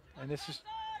 And this is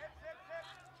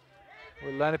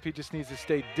where Lenape just needs to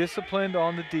stay disciplined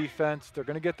on the defense. They're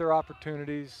going to get their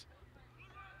opportunities.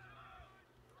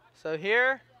 So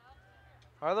here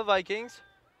are the Vikings.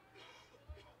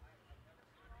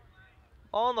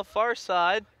 On the far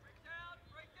side.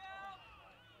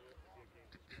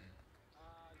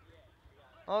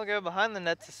 I'll go behind the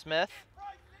net to Smith.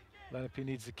 Lenape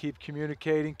needs to keep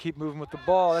communicating, keep moving with the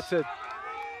ball. That's it.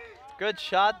 Good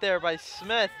shot there by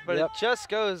Smith, but it just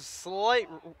goes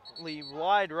slightly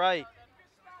wide right.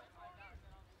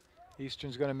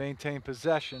 Eastern's going to maintain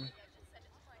possession.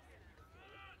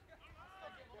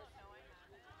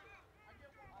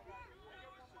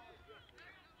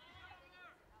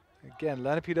 Again,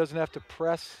 Lenape doesn't have to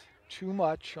press too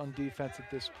much on defense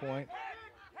at this point.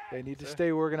 They need to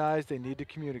stay organized. They need to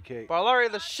communicate. Barlari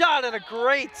the shot and a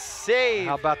great save.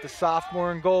 How about the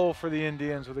sophomore in goal for the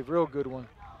Indians with a real good one?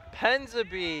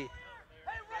 Penzeby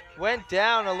went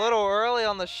down a little early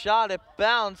on the shot. It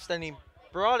bounced and he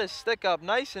brought his stick up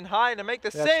nice and high to make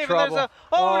the save. Trouble. And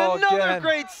there's another again.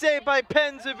 great save by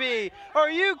Penzeby.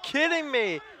 Are you kidding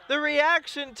me? The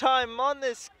reaction time on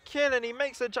this kid, and he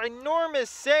makes a ginormous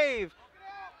save.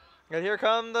 And here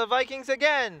come the Vikings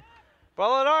again.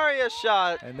 Balladaria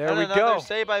shot. And there we another go.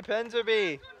 save by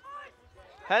Penzeby.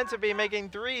 Penzeby making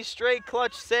 3 straight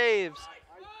clutch saves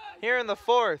here in the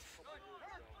fourth.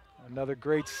 Another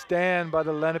great stand by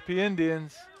the Lenape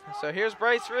Indians. So here's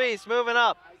Bryce Reese moving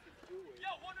up.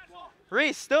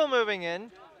 Reese still moving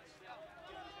in.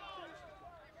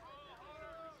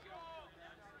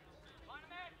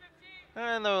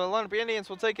 And the Lenape Indians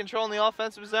will take control in the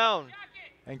offensive zone.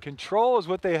 And control is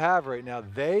what they have right now.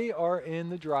 They are in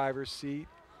the driver's seat.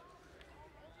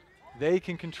 They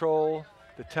can control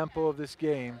the tempo of this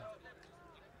game.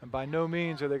 And by no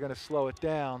means are they going to slow it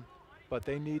down, but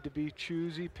they need to be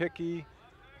choosy, picky,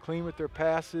 clean with their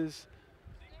passes.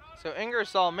 So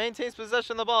Ingersoll maintains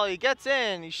possession of the ball. He gets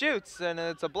in, he shoots, and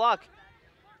it's a block.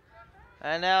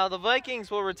 And now the Vikings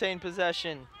will retain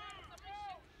possession.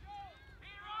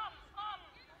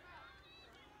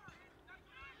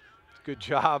 Good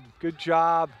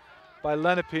job by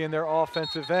Lenape in their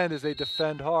offensive end as they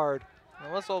defend hard.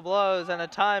 The whistle blows and a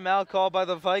timeout called by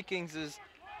the Vikings as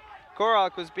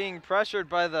Korok was being pressured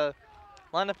by the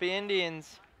Lenape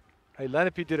Indians. Hey,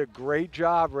 Lenape did a great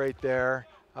job right there.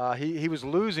 He was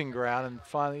losing ground, and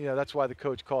finally, that's why the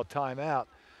coach called timeout.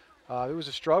 It was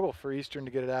a struggle for Eastern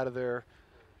to get it out of their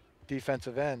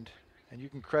defensive end, and you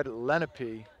can credit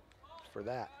Lenape for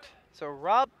that. So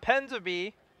Rob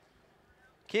Penzeby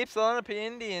keeps the Lenape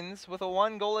Indians with a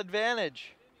 1-goal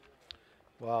advantage.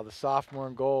 Wow, the sophomore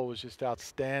in goal was just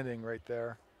outstanding right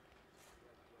there.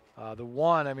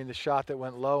 The shot that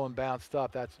went low and bounced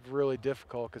up, that's really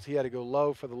difficult because he had to go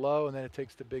low for the low, and then it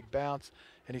takes the big bounce,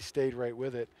 and he stayed right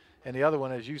with it. And the other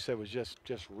one, as you said, was just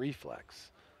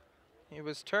reflex. He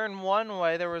was turned one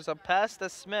way. There was a pass to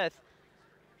Smith.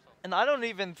 And I don't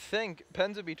even think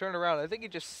Penzeby turned around. I think he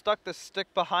just stuck the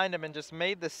stick behind him and just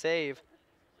made the save.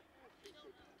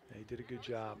 He did a good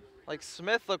job. Like,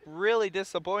 Smith looked really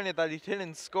disappointed that he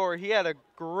didn't score. He had a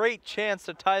great chance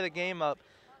to tie the game up.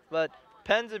 But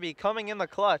Penzeby coming in the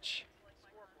clutch.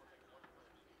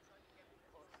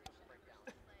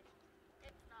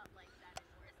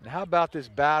 And how about this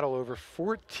battle over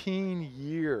 14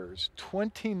 years?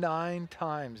 29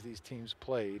 times these teams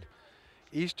played.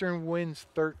 Eastern wins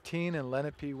 13 and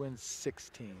Lenape wins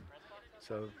 16.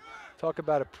 So talk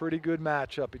about a pretty good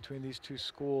matchup between these two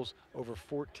schools over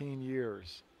 14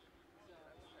 years.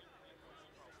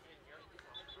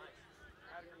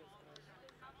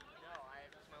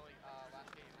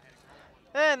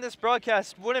 And this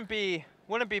broadcast wouldn't be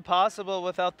possible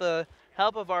without the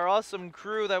help of our awesome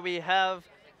crew that we have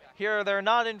here. They're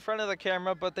not in front of the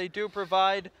camera, but they do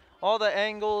provide all the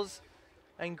angles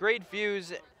and great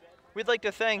views. We'd like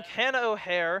to thank Hannah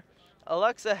O'Hare,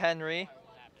 Alexa Henry,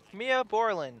 Mia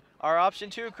Borland, our Option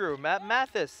 2 crew, Matt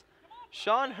Mathis,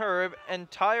 Sean Herb, and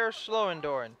Tyre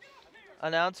Schloendorn.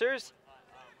 Announcers,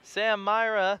 Sam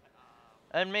Myra,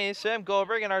 and me, Sam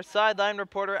Goldberg, and our sideline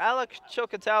reporter, Alec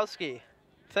Chokotowski.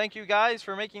 Thank you guys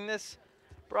for making this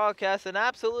broadcast an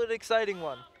absolute exciting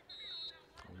one.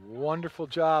 Wonderful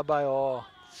job by all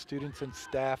students and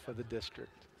staff of the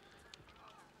district.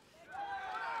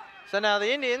 So now the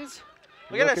Indians,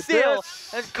 we got a steal,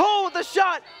 and Cole with the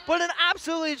shot, but an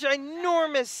absolutely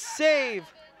ginormous save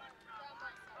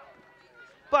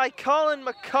by Colin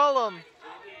McCullum.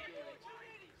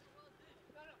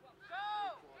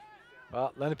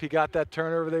 Well, Lenape got that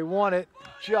turnover they wanted,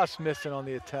 just missing on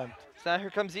the attempt. So now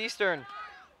here comes Eastern.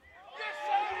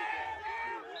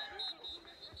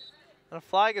 And a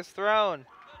flag is thrown.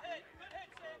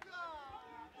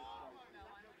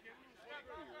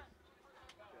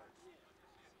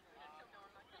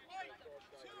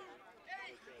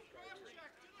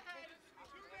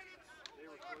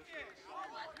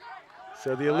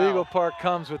 So the illegal part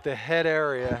comes with the head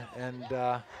area,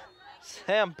 and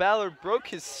Sam Ballard broke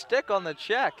his stick on the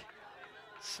check.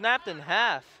 Snapped in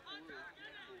half.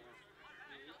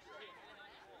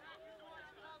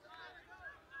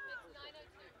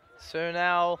 So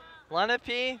now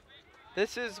Lenape,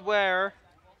 this is where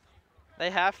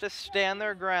they have to stand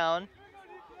their ground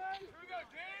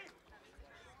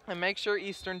and make sure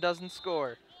Eastern doesn't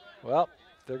score. well,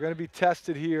 they're going to be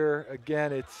tested here.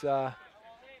 Again, it's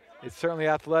certainly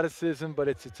athleticism, but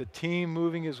it's a team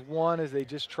moving as one as they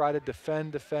just try to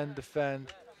defend.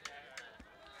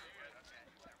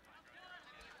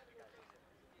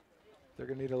 They're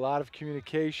going to need a lot of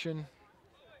communication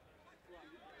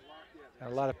and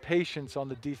a lot of patience on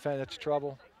the defense. That's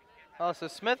trouble. Oh, so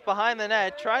Smith behind the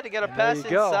net tried to get a pass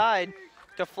inside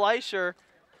to Fleischer,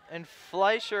 and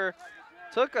Fleischer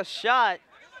took a shot,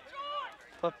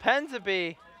 but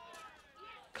Penzaby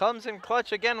comes in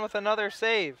clutch again with another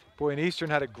save. Boy, and Eastern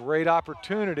had a great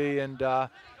opportunity, and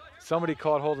somebody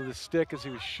caught hold of the stick as he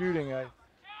was shooting.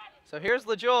 So here's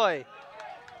LaJoy.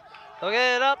 He'll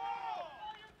get it up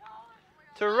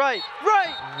to right.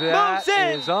 That moves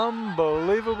in. is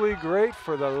unbelievably great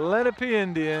for the Lenape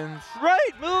Indians.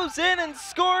 Right, moves in and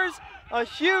scores a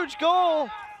huge goal.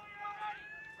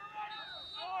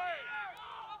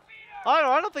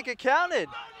 I don't think it counted.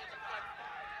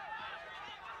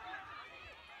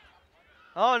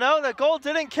 Oh no, the goal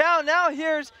didn't count. Now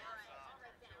here's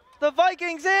the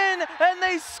Vikings in, and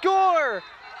they score.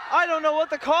 I don't know what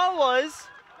the call was.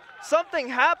 Something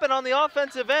happened on the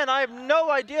offensive end. I have no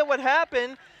idea what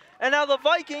happened. And now the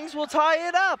Vikings will tie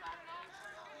it up.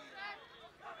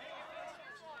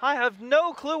 I have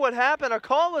no clue what happened. A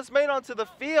call was made onto the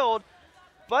field.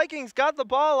 Vikings got the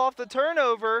ball off the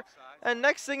turnover, and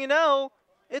next thing you know,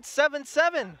 it's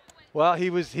 7-7. Well, he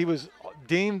was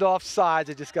deemed offsides.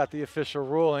 I just got the official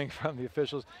ruling from the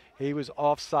officials. He was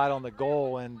offside on the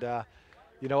goal, and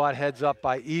you know what? Heads up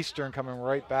by Eastern, coming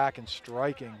right back and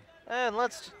striking. And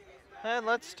let's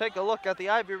take a look at the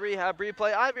Ivy Rehab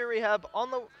replay. Ivy Rehab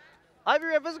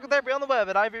Physical Therapy on the web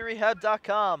at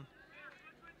ivyrehab.com.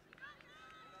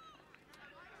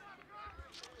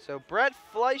 So Brett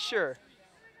Fleischer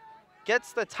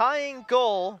gets the tying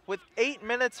goal with 8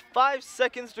 minutes, 5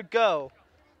 seconds to go.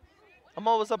 It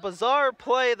was a bizarre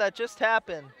play that just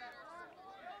happened.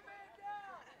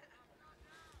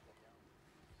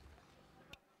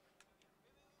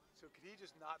 So could he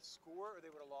just not score, or they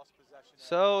would have lost possession?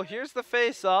 So here's the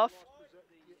face-off.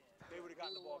 They would have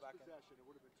gotten the ball back.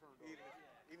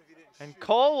 And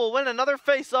Cole will win another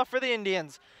face-off for the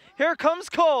Indians. Here comes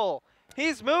Cole.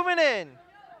 He's moving in.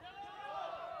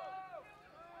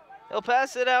 He'll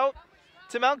pass it out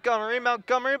to Montgomery.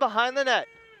 Montgomery behind the net.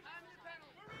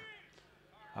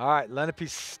 All right, Lenape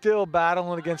still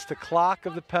battling against the clock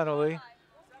of the penalty.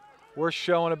 We're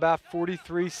showing about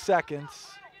 43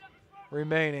 seconds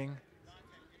remaining.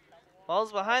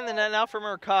 Ball's behind the net now for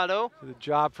Mercado. So the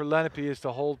job for Lenape is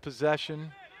to hold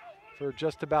possession for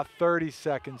just about 30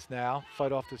 seconds now,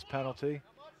 fight off this penalty.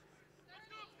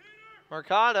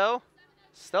 Mercado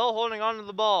still holding on to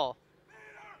the ball.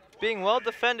 Being well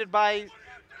defended by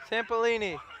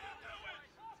Sampolini.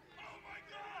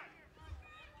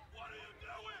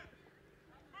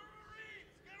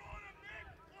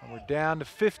 And we're down to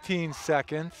 15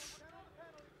 seconds.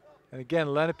 And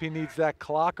again, Lenape needs that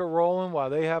clock a-rolling while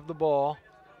they have the ball.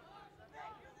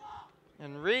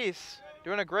 And Reese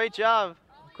doing a great job.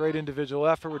 Great individual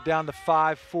effort. We're down to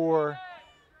 5-4.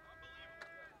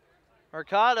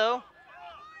 Mercado.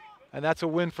 And that's a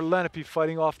win for Lenape,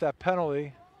 fighting off that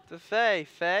penalty. To Faye.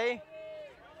 Faye.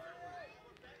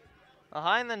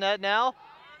 Behind the net now.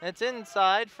 It's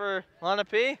inside for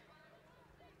Lenape.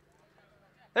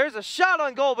 There's a shot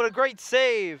on goal, but a great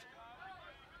save.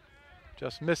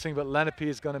 Just missing, but Lenape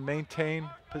is going to maintain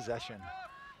possession.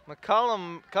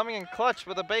 McCollum coming in clutch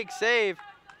with a big save.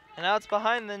 And now it's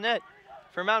behind the net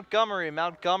for Montgomery.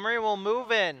 Montgomery will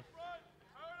move in.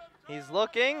 He's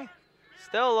looking,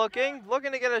 still looking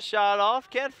to get a shot off.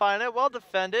 Can't find it, well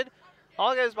defended.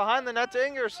 All goes behind the net to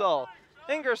Ingersoll.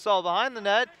 Ingersoll behind the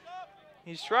net.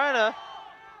 He's trying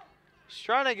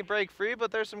to break free,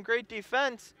 but there's some great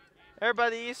defense there by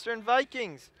the Eastern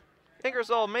Vikings.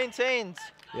 Ingersoll maintains.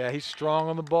 Yeah, he's strong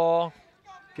on the ball.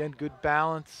 Again, good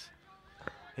balance.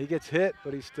 He gets hit,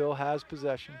 but he still has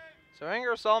possession. So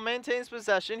Ingersoll maintains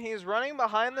possession. He's running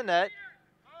behind the net.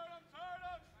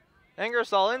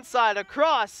 Ingersoll inside,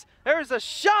 across. There's a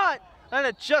shot, and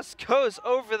it just goes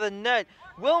over the net.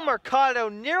 Will Mercado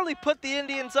nearly put the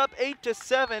Indians up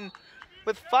 8-7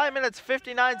 with 5 minutes,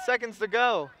 59 seconds to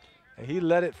go. And he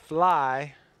let it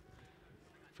fly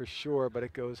for sure, but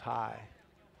it goes high.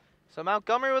 So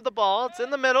Montgomery with the ball. It's in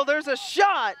the middle. There's a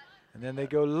shot. And then they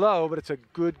go low, but it's a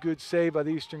good save by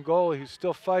the Eastern goalie who's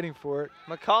still fighting for it.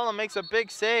 McCollum makes a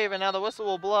big save, and now the whistle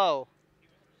will blow.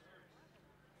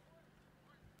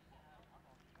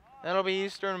 That'll be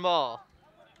Eastern ball.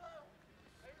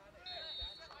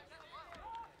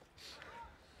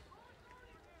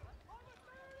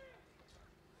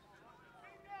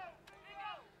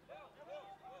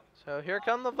 So here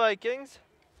come the Vikings.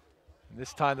 And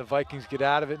this time the Vikings get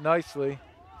out of it nicely.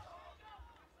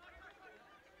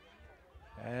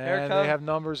 And they have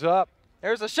numbers up.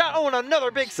 There's a shot. Oh, and another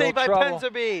big save by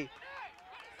Penseby.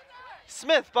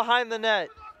 Smith behind the net.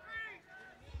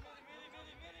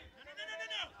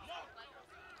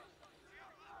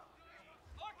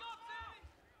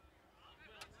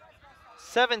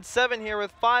 (7-7) here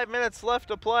with 5 minutes left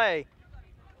to play.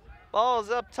 Ball is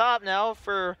up top now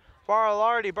for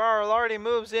Baralardi. Baralardi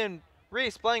moves in.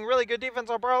 Reese playing really good defense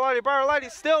on Baralardi.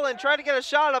 Baralardi still in, trying to get a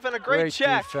shot off, and a great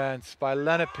check. Defense by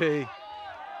Lenape.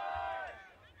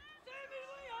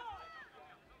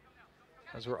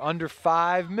 As we're under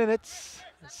 5 minutes,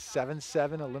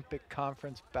 7-7 Olympic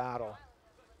Conference battle.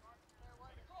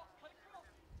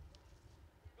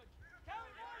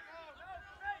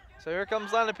 So here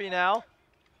comes Lenape now.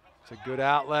 It's a good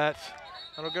outlet.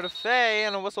 It'll go to Faye,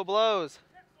 and a whistle blows.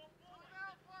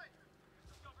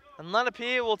 And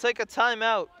Lenape will take a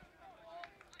timeout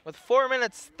with 4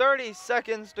 minutes, 30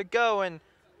 seconds to go. And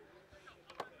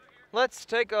let's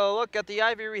take a look at the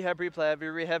Ivy Rehab replay. Ivy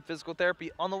Rehab Physical Therapy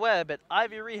on the web at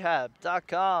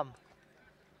ivyrehab.com.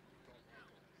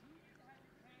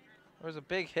 There's a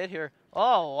big hit here.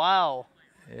 Oh, wow.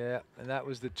 Yeah, and that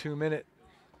was the 2-minute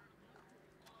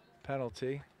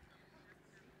penalty.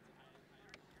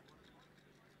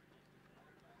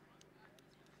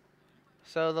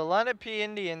 So the Lenape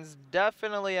Indians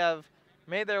definitely have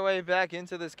made their way back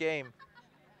into this game.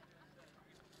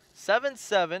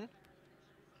 7-7.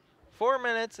 4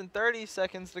 minutes and 30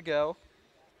 seconds to go.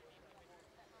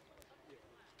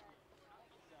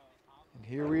 And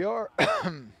here we are.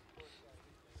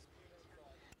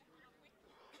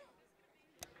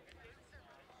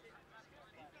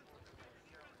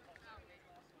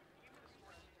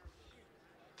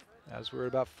 As we're at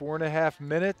about 4.5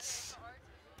 minutes.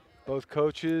 Both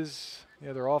coaches,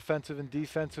 they're offensive and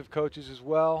defensive coaches as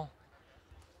well.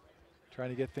 Trying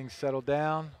to get things settled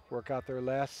down, work out their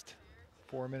last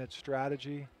 4-minute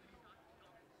strategy.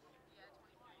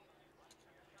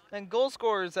 And goal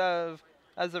scorers as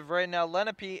of right now,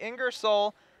 Lenape,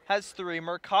 Ingersoll has 3,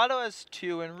 Mercado has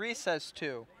 2, and Reese has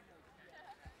 2.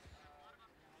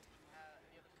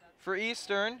 For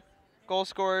Eastern, goal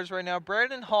scorers right now,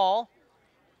 Brandon Hall,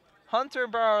 Hunter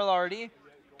Baralardi,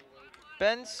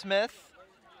 Ben Smith,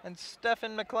 and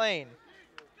Stephen McLean.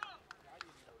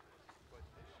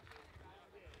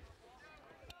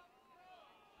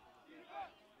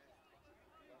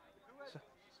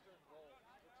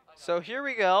 So here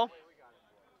we go.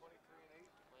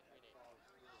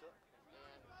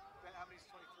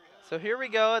 So here we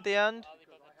go at the end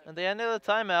of the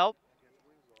timeout.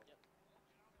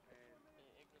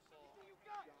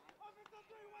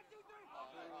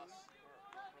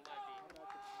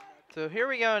 So here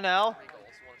we go now.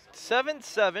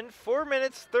 7-7, 4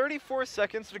 minutes, 34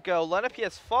 seconds to go. Lenape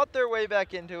has fought their way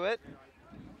back into it.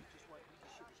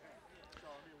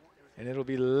 And it'll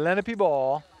be Lenape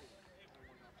ball.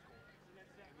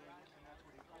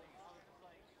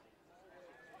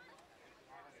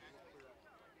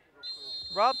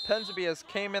 Rob Penseby has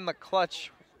came in the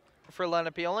clutch for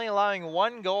Lenape, only allowing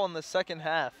 1 goal in the second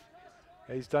half.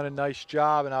 He's done a nice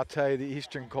job, and I'll tell you, the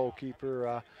Eastern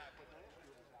goalkeeper,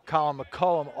 Colin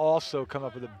McCullum, also come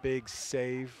up with a big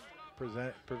save,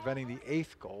 preventing the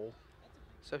 8th goal.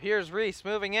 So here's Reese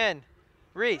moving in.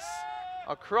 Reese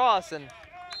across, and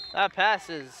that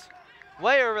passes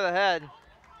way over the head.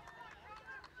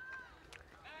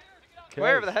 Okay.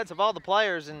 Way over the heads of all the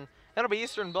players, and that'll be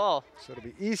Eastern ball. So it'll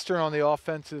be Eastern on the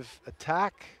offensive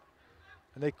attack,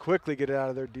 and they quickly get it out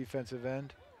of their defensive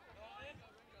end.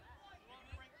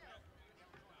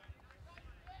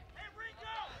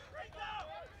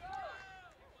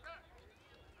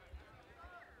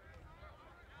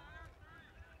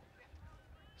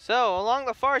 So along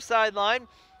the far sideline,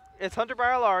 it's Hunter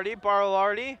Barlardi.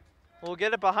 Barlardi will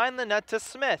get it behind the net to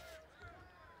Smith.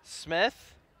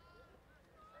 Smith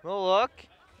will look.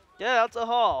 Get it out to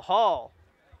Hall. Hall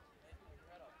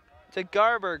to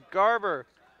Garber. Garber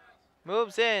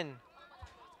moves in.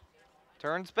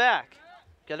 Turns back.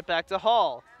 Get it back to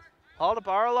Hall. Hall to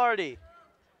Barlardi.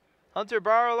 Hunter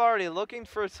Barlardi looking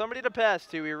for somebody to pass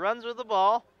to. He runs with the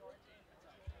ball.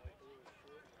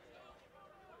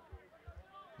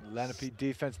 Lenape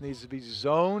defense needs to be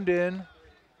zoned in.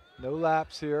 No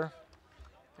laps here.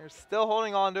 They're still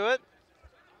holding on to it.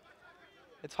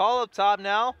 It's Hall up top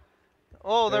now.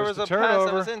 Oh, there was a pass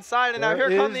that was inside, and now here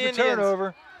come the Indians.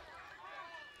 Turnover.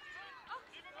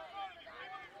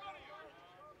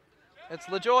 It's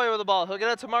LaJoy with the ball. He'll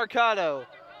get it to Mercado.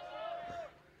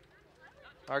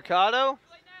 Mercado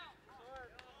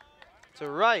to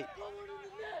right.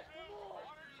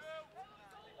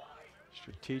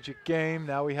 Strategic game.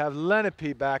 Now we have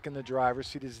Lenape back in the driver's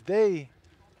seat as they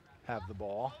have the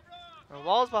ball. The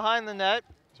ball's behind the net.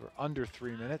 So we're under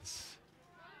 3 minutes.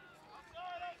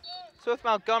 Swift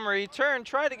Montgomery turned,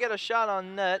 tried to get a shot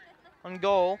on net, on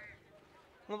goal.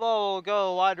 The ball will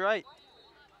go wide right.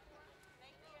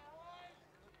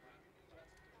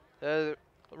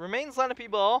 Remains Lenape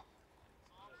ball.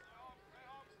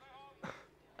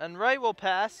 And right will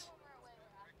pass.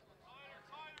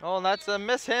 Oh, and that's a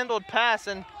mishandled pass,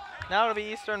 and now it'll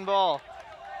be Eastern ball.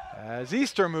 As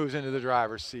Eastern moves into the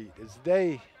driver's seat, as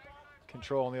they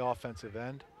control on the offensive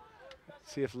end.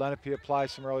 Let's see if Lenape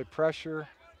applies some early pressure.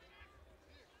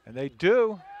 And they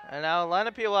do. And now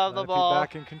Lenape will have the ball.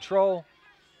 Back in control.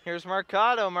 Here's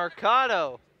Mercado.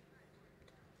 Mercado.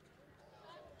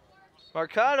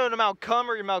 Mercado to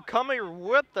Montgomery. Montgomery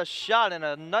whipped the shot, and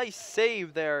a nice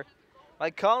save there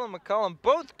by Colin McCullum.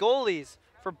 Both goalies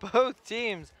for both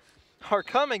teams are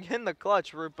coming in the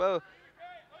clutch for both.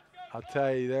 I'll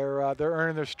tell you, they're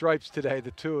earning their stripes today,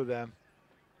 the two of them.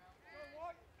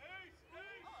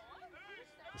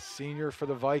 The senior for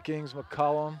the Vikings,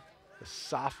 McCullum. The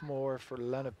sophomore for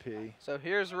Lenape. So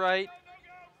here's Wright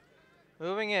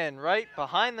moving in. Wright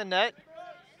behind the net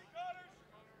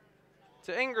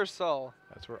to Ingersoll.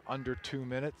 That's where under 2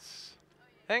 minutes.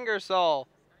 Ingersoll.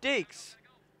 Deeks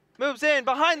moves in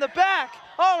behind the back.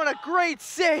 Oh, and a great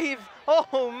save.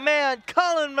 Oh, man.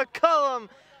 Colin McCullum.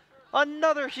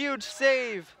 Another huge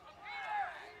save.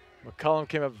 McCullum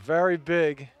came up very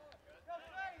big.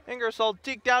 Ingersoll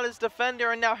deked out his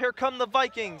defender, and now here come the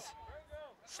Vikings.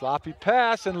 Sloppy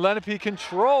pass, and Lenape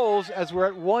controls as we're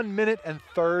at 1 minute and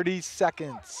 30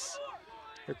 seconds.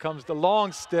 Here comes the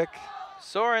long stick.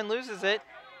 Soren loses it,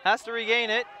 has to regain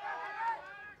it.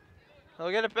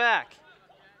 He'll get it back.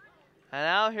 And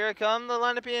now here come the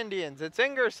Lenape Indians. It's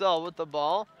Ingersoll with the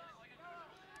ball.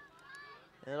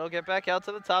 It'll get back out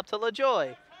to the top to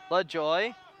LaJoy.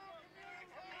 LaJoy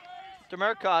to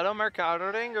Mercado.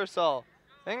 Mercado to Ingersoll.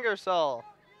 Ingersoll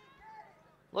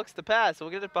looks to pass. We'll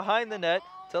get it behind the net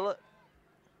to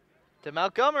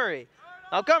Montgomery.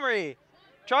 Montgomery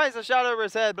tries a shot over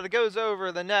his head, but it goes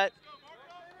over the net.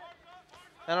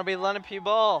 And it'll be Lenape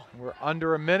ball. We're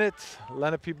under a minute.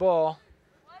 Lenape ball.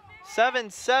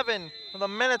 7-7 with a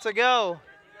minute to go.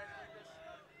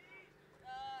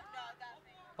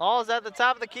 Ball's at the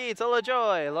top of the key to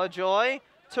LaJoy. LaJoy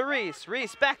to Reese.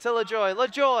 Reese back to LaJoy.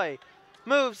 LaJoy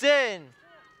moves in.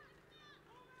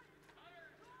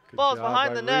 Good Ball's job behind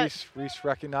by the net. Reese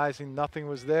recognizing nothing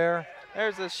was there.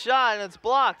 There's a shot, and it's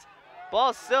blocked.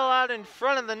 Ball's still out in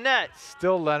front of the net.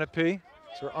 Still Lenape.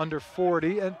 So we're under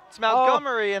 40. And it's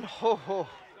Montgomery, and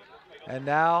And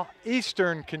now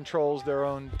Eastern controls their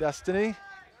own destiny.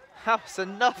 That was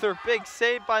another big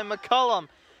save by McCullum.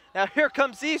 Now here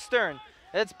comes Eastern.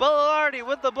 It's Bellardi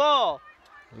with the ball.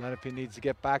 Lenape needs to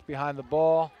get back behind the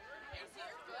ball.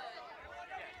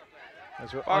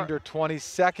 As we're under 20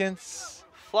 seconds.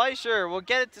 Fleischer will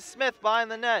get it to Smith behind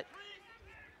the net.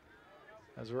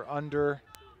 As we're under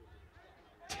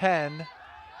 10.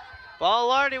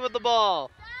 Bellardi with the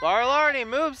ball. Bellardi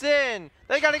moves in.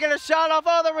 They got to get a shot off.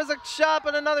 Oh, there was a shot,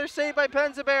 but another save by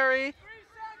Pensabury.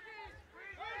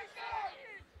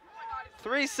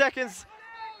 3 seconds.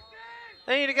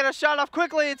 They need to get a shot off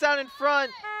quickly. It's out in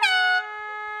front.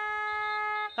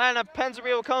 And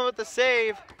Pensabury will come with the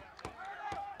save.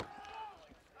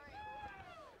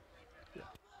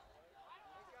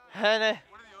 And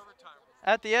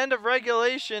at the end of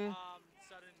regulation,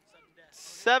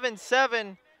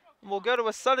 7-7, we'll go to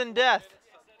a sudden death.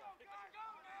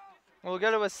 We'll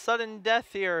go to a sudden death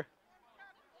here.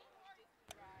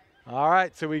 All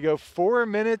right, so we go 4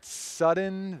 minutes,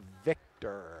 sudden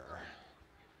victor.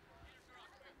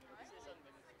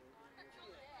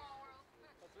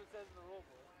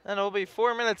 And it'll be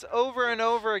 4 minutes over and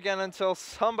over again until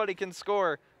somebody can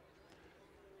score.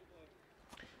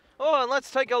 Oh, and let's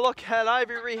take a look at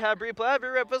Ivy Rehab replay. Ivy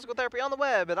Rehab Physical Therapy on the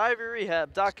web at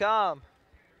ivyrehab.com.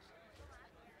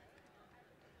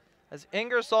 As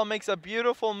Ingersoll makes a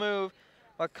beautiful move,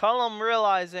 McCullum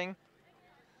realizing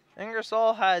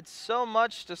Ingersoll had so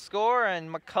much to score,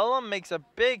 and McCullum makes a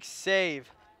big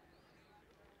save.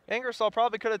 Ingersoll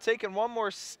probably could have taken one more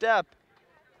step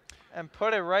and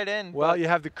put it right in. Well, you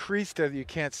have the crease there that you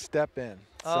can't step in.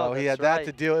 So he had that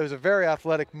to deal. It was a very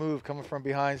athletic move coming from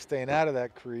behind, staying out of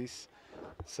that crease.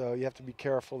 So you have to be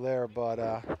careful there. But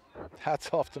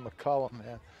hats off to McCullum,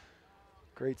 man.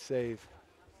 Great save.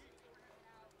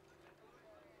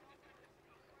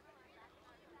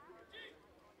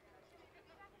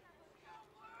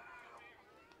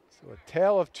 So a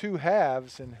tale of two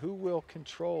halves, and who will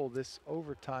control this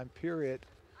overtime period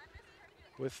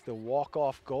with the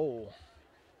walk-off goal?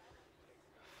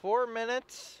 4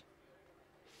 minutes.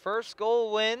 First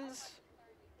goal wins.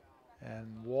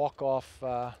 And walk-off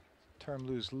term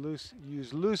used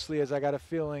loosely, as I got a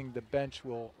feeling the bench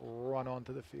will run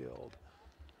onto the field.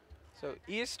 So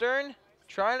Eastern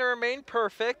trying to remain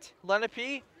perfect.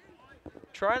 Lenape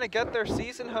trying to get their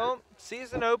season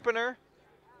opener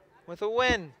with a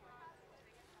win.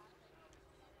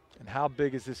 And how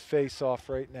big is this face-off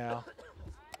right now?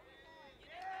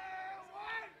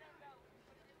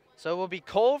 So it will be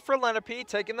Cole for Lenape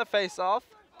taking the face-off.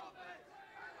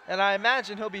 And I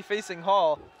imagine he'll be facing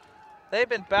Hall. They've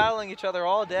been battling each other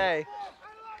all day.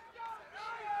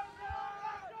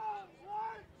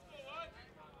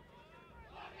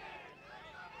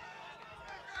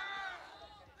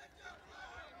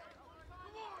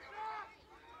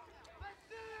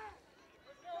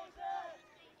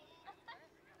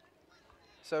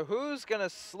 So who's gonna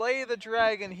slay the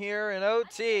dragon here in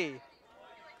OT?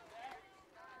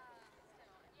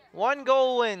 1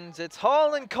 goal wins. It's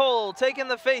Hall and Cole taking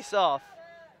the face-off.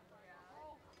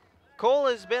 Cole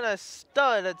has been a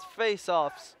stud at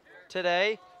face-offs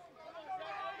today.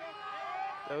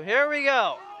 So here we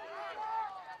go.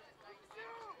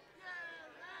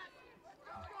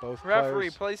 Both referee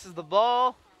players. places the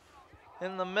ball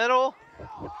in the middle.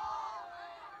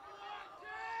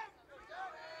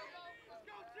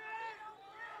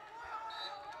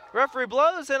 Referee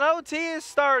blows and OT is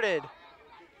started.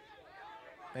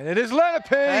 And it is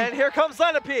Lenape. And here comes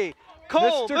Lenape.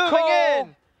 Cole Mr. moving Cole.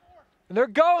 in. And they're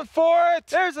going for it.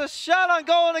 There's a shot on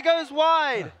goal and it goes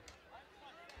wide.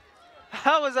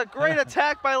 That was a great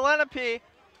attack by Lenape.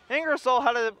 Ingersoll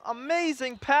had an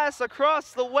amazing pass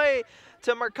across the way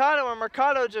to Mercado, and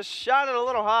Mercado just shot it a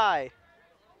little high.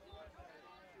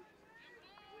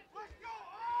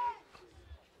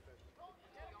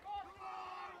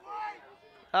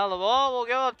 Now the ball will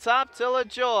go up top to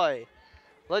LaJoy.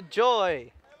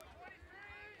 LaJoy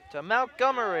to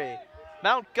Montgomery.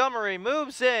 Montgomery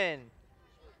moves in.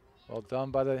 Well done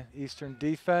by the Eastern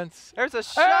defense. There's a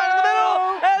shot in the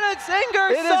middle, and it's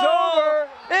Ingersoll. It is over.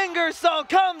 Ingersoll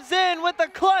comes in with the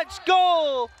clutch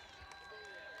goal.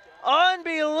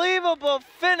 Unbelievable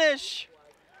finish.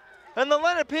 And the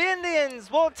Lenape Indians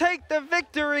will take the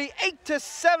victory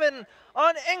 8-7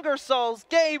 on Ingersoll's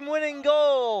game-winning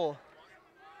goal.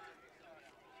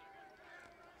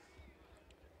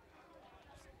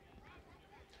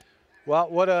 Well,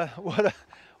 what a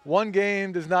one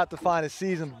game does not define a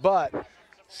season, but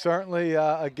certainly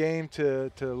a game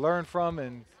to learn from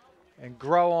and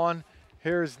grow on.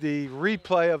 Here's the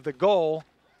replay of the goal.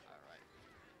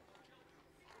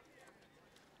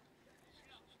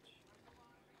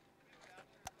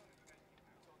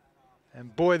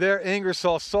 And boy, there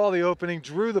Ingersoll saw the opening,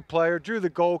 drew the player, drew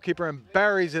the goalkeeper, and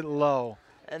buries it low.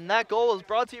 And that goal is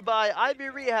brought to you by Ivy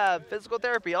Rehab Physical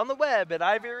Therapy on the web at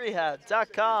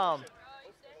ivyrehab.com.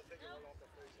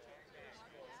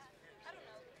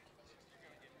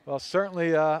 Well,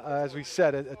 certainly, as we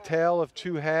said, a tale of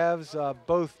two halves,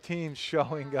 both teams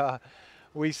showing,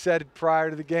 we said prior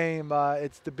to the game,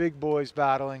 it's the big boys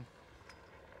battling,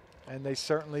 and they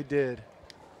certainly did.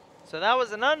 So that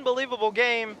was an unbelievable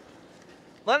game.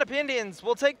 Lenape Indians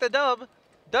will take the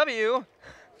W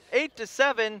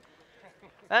 8-7.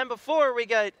 And before we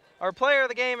get our player of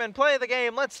the game and play of the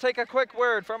game, let's take a quick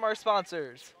word from our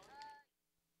sponsors.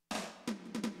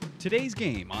 Today's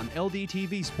game on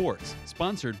LDTV Sports,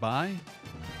 sponsored by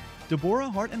Deborah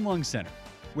Heart and Lung Center,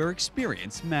 where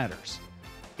experience matters.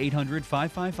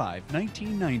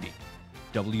 800-555-1990.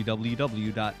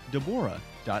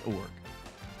 www.deborah.org.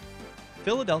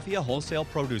 Philadelphia Wholesale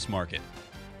Produce Market.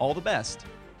 All the best,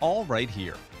 all right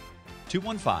here.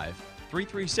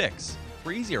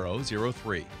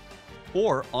 215-336-3003.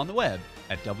 Or on the web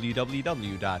at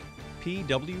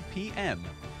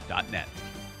www.pwpm.net.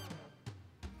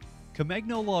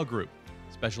 Comegno Law Group,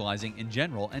 specializing in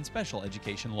general and special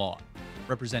education law,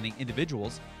 representing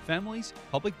individuals, families,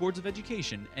 public boards of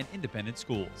education, and independent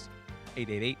schools.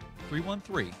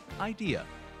 888-313-IDEA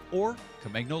or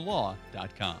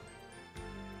ComegnoLaw.com.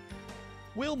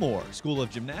 Wilmore School of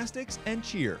Gymnastics and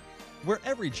Cheer, where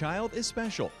every child is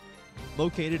special.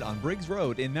 Located on Briggs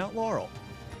Road in Mount Laurel.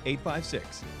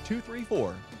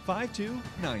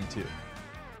 856-234-5292.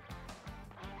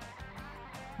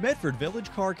 Medford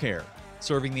Village Car Care,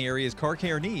 serving the area's car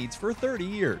care needs for 30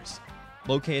 years.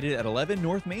 Located at 11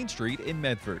 North Main Street in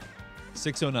Medford.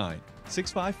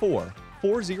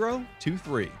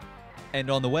 609-654-4023. And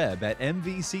on the web at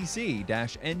mvcc-nj.com.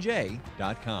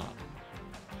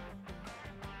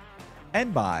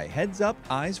 And by Heads Up,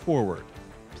 Eyes Forward.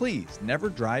 Please never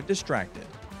drive distracted.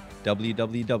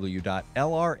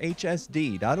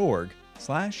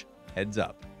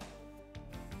 www.lrhsd.org/headsup.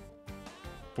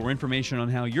 For information on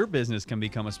how your business can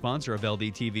become a sponsor of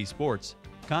LDTV Sports,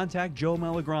 contact Joe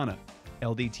Malagrana,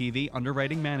 LDTV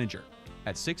Underwriting Manager,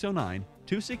 at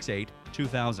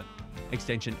 609-268-2000,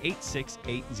 extension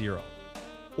 8680,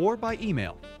 or by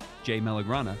email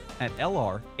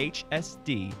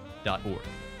jmalagrana@lrhsd.org.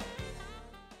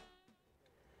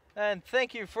 And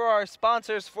thank you for our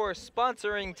sponsors for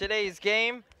sponsoring today's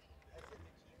game.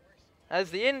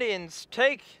 As the Indians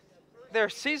take their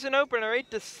season opener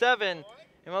 8-7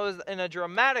 in what was in a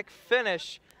dramatic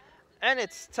finish. And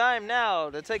it's time now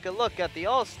to take a look at the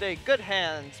Allstate Good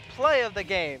Hands play of the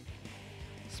game.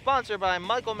 Sponsored by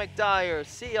Michael McDyer,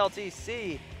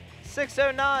 CLTC,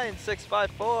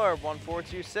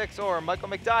 609-654-1426 or Michael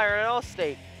McDyer at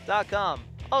allstate.com.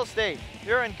 Allstate,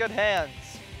 you're in good hands.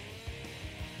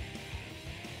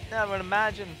 Now I would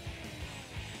imagine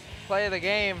play of the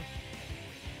game.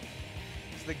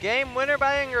 It's the game winner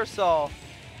by Ingersoll.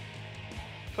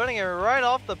 Putting it right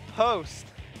off the post.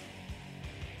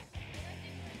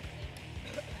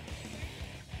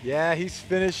 Yeah, he's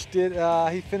finished it.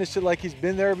 He finished it like he's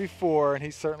been there before, and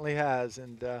he certainly has.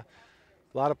 And a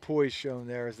lot of poise shown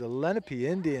there as the Lenape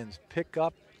Indians pick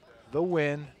up the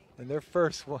win in their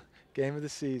first game of the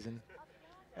season.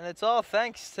 And it's all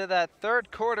thanks to that third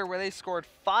quarter where they scored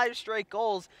 5 straight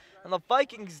goals, and the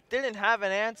Vikings didn't have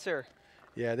an answer.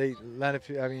 Yeah, Lenape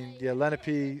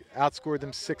outscored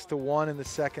them 6-1 in the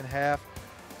second half.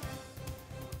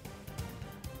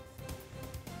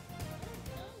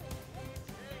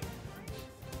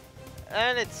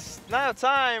 And it's now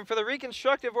time for the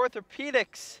Reconstructive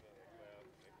Orthopedics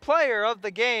player of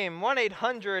the game,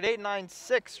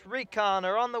 1-800-896-RECON,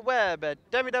 or on the web at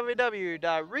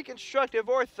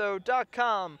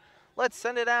www.reconstructiveortho.com. Let's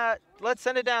send it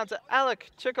down to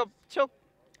Alec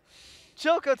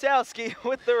Chilkotowski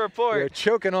with the report. You're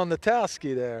choking on the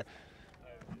Towski there.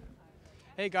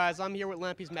 Hey guys, I'm here with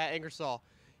Lenape's Matt Ingersoll.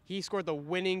 He scored the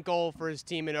winning goal for his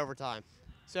team in overtime.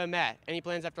 So Matt, any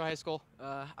plans after high school?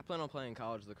 I plan on playing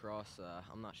college lacrosse.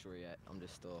 I'm not sure yet. I'm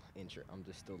just still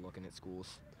looking at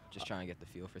schools, just trying to get the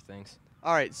feel for things.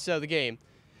 All right, so the game.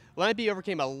 Lenape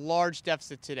overcame a large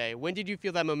deficit today. When did you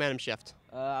feel that momentum shift?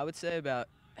 I would say about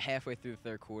halfway through the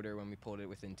third quarter when we pulled it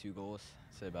within 2 goals.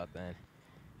 Say about then.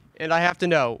 And I have to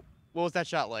know, what was that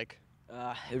shot like?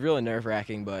 It's really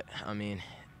nerve-wracking, but I mean,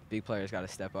 big players got to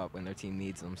step up when their team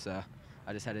needs them. So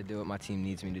I just had to do what my team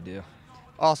needs me to do.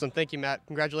 Awesome. Thank you, Matt.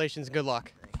 Congratulations. Good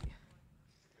luck. Thank you.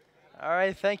 All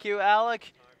right. Thank you,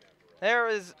 Alec. There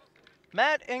is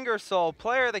Matt Ingersoll,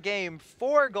 player of the game,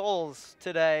 4 goals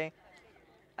today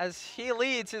as he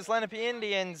leads his Lenape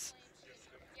Indians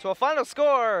to a final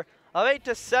score of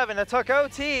 8-7. It took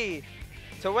OT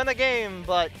to win the game,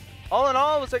 but all in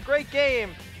all, it was a great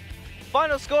game.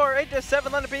 Final score,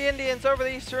 8-7, Lenape Indians over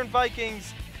the Eastern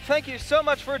Vikings. Thank you so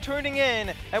much for tuning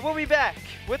in, and we'll be back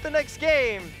with the next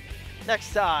game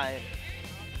next time.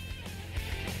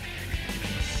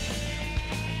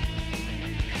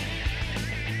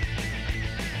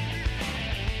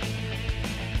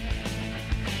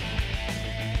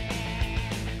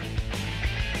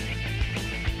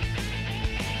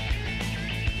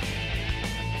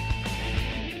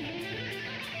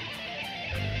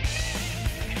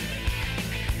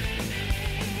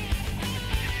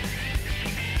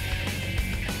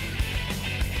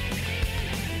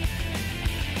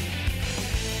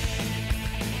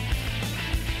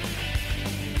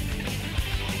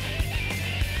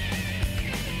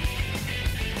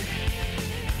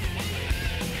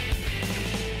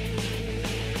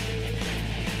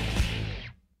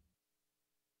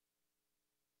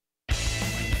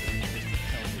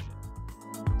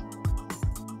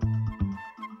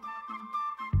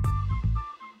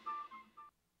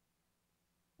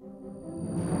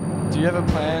 Do you have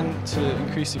a plan to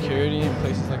increase security in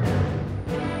places like that?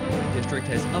 The district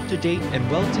has up-to-date and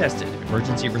well-tested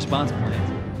emergency response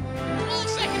plans